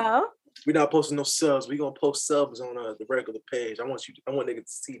 No. Huh? We're not posting no subs. We're gonna post subs on the regular page. I want niggas to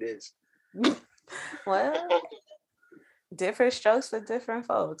see this. Well, different strokes for different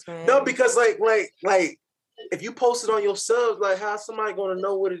folks, man. No, because like if you post it on your subs, like how's somebody gonna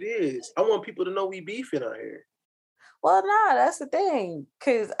know what it is? I want people to know we beefing out here. Well, nah, that's the thing.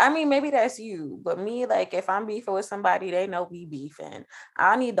 Cause I mean, maybe that's you, but me, like if I'm beefing with somebody, they know we beefing.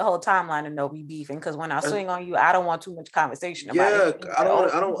 I need the whole timeline to know we beefing. Cause when I swing on you, I don't want too much conversation about it. I don't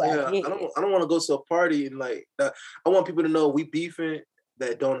want to go to a party and like I want people to know we beefing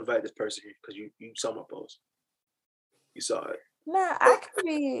that don't invite this person here because you saw my post. You saw it. Nah,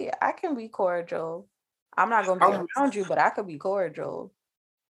 I can be cordial. I'm not gonna be around you, but I could be cordial.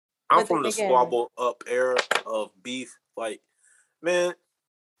 I'm from the squabble up era of beef. Like, man,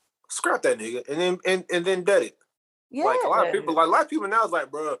 scrap that nigga and then dead it. Yeah. Like a lot of people now is like,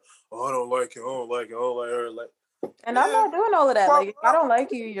 bro, I don't like it. I don't like her. Like, and I'm not doing all of that. Like, if I don't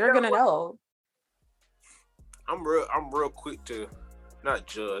like you, you're gonna know. I'm real quick to not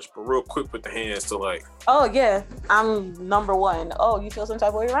judge, but real quick with the hands to like. Oh yeah, I'm number one. Oh, you feel some type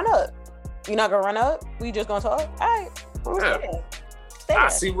of way? Run up. You're not gonna run up. We just gonna talk. All right. Yeah. I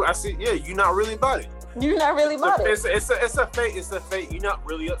see. Yeah, you're not really about it. You're not really about it. It's a fate. It's a fate. You're not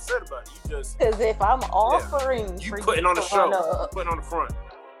really upset about it. You just because if I'm offering, you putting on the show, putting on the front.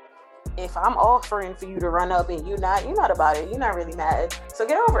 If I'm offering for you to run up and you're not about it, you're not really mad. So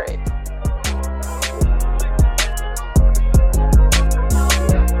get over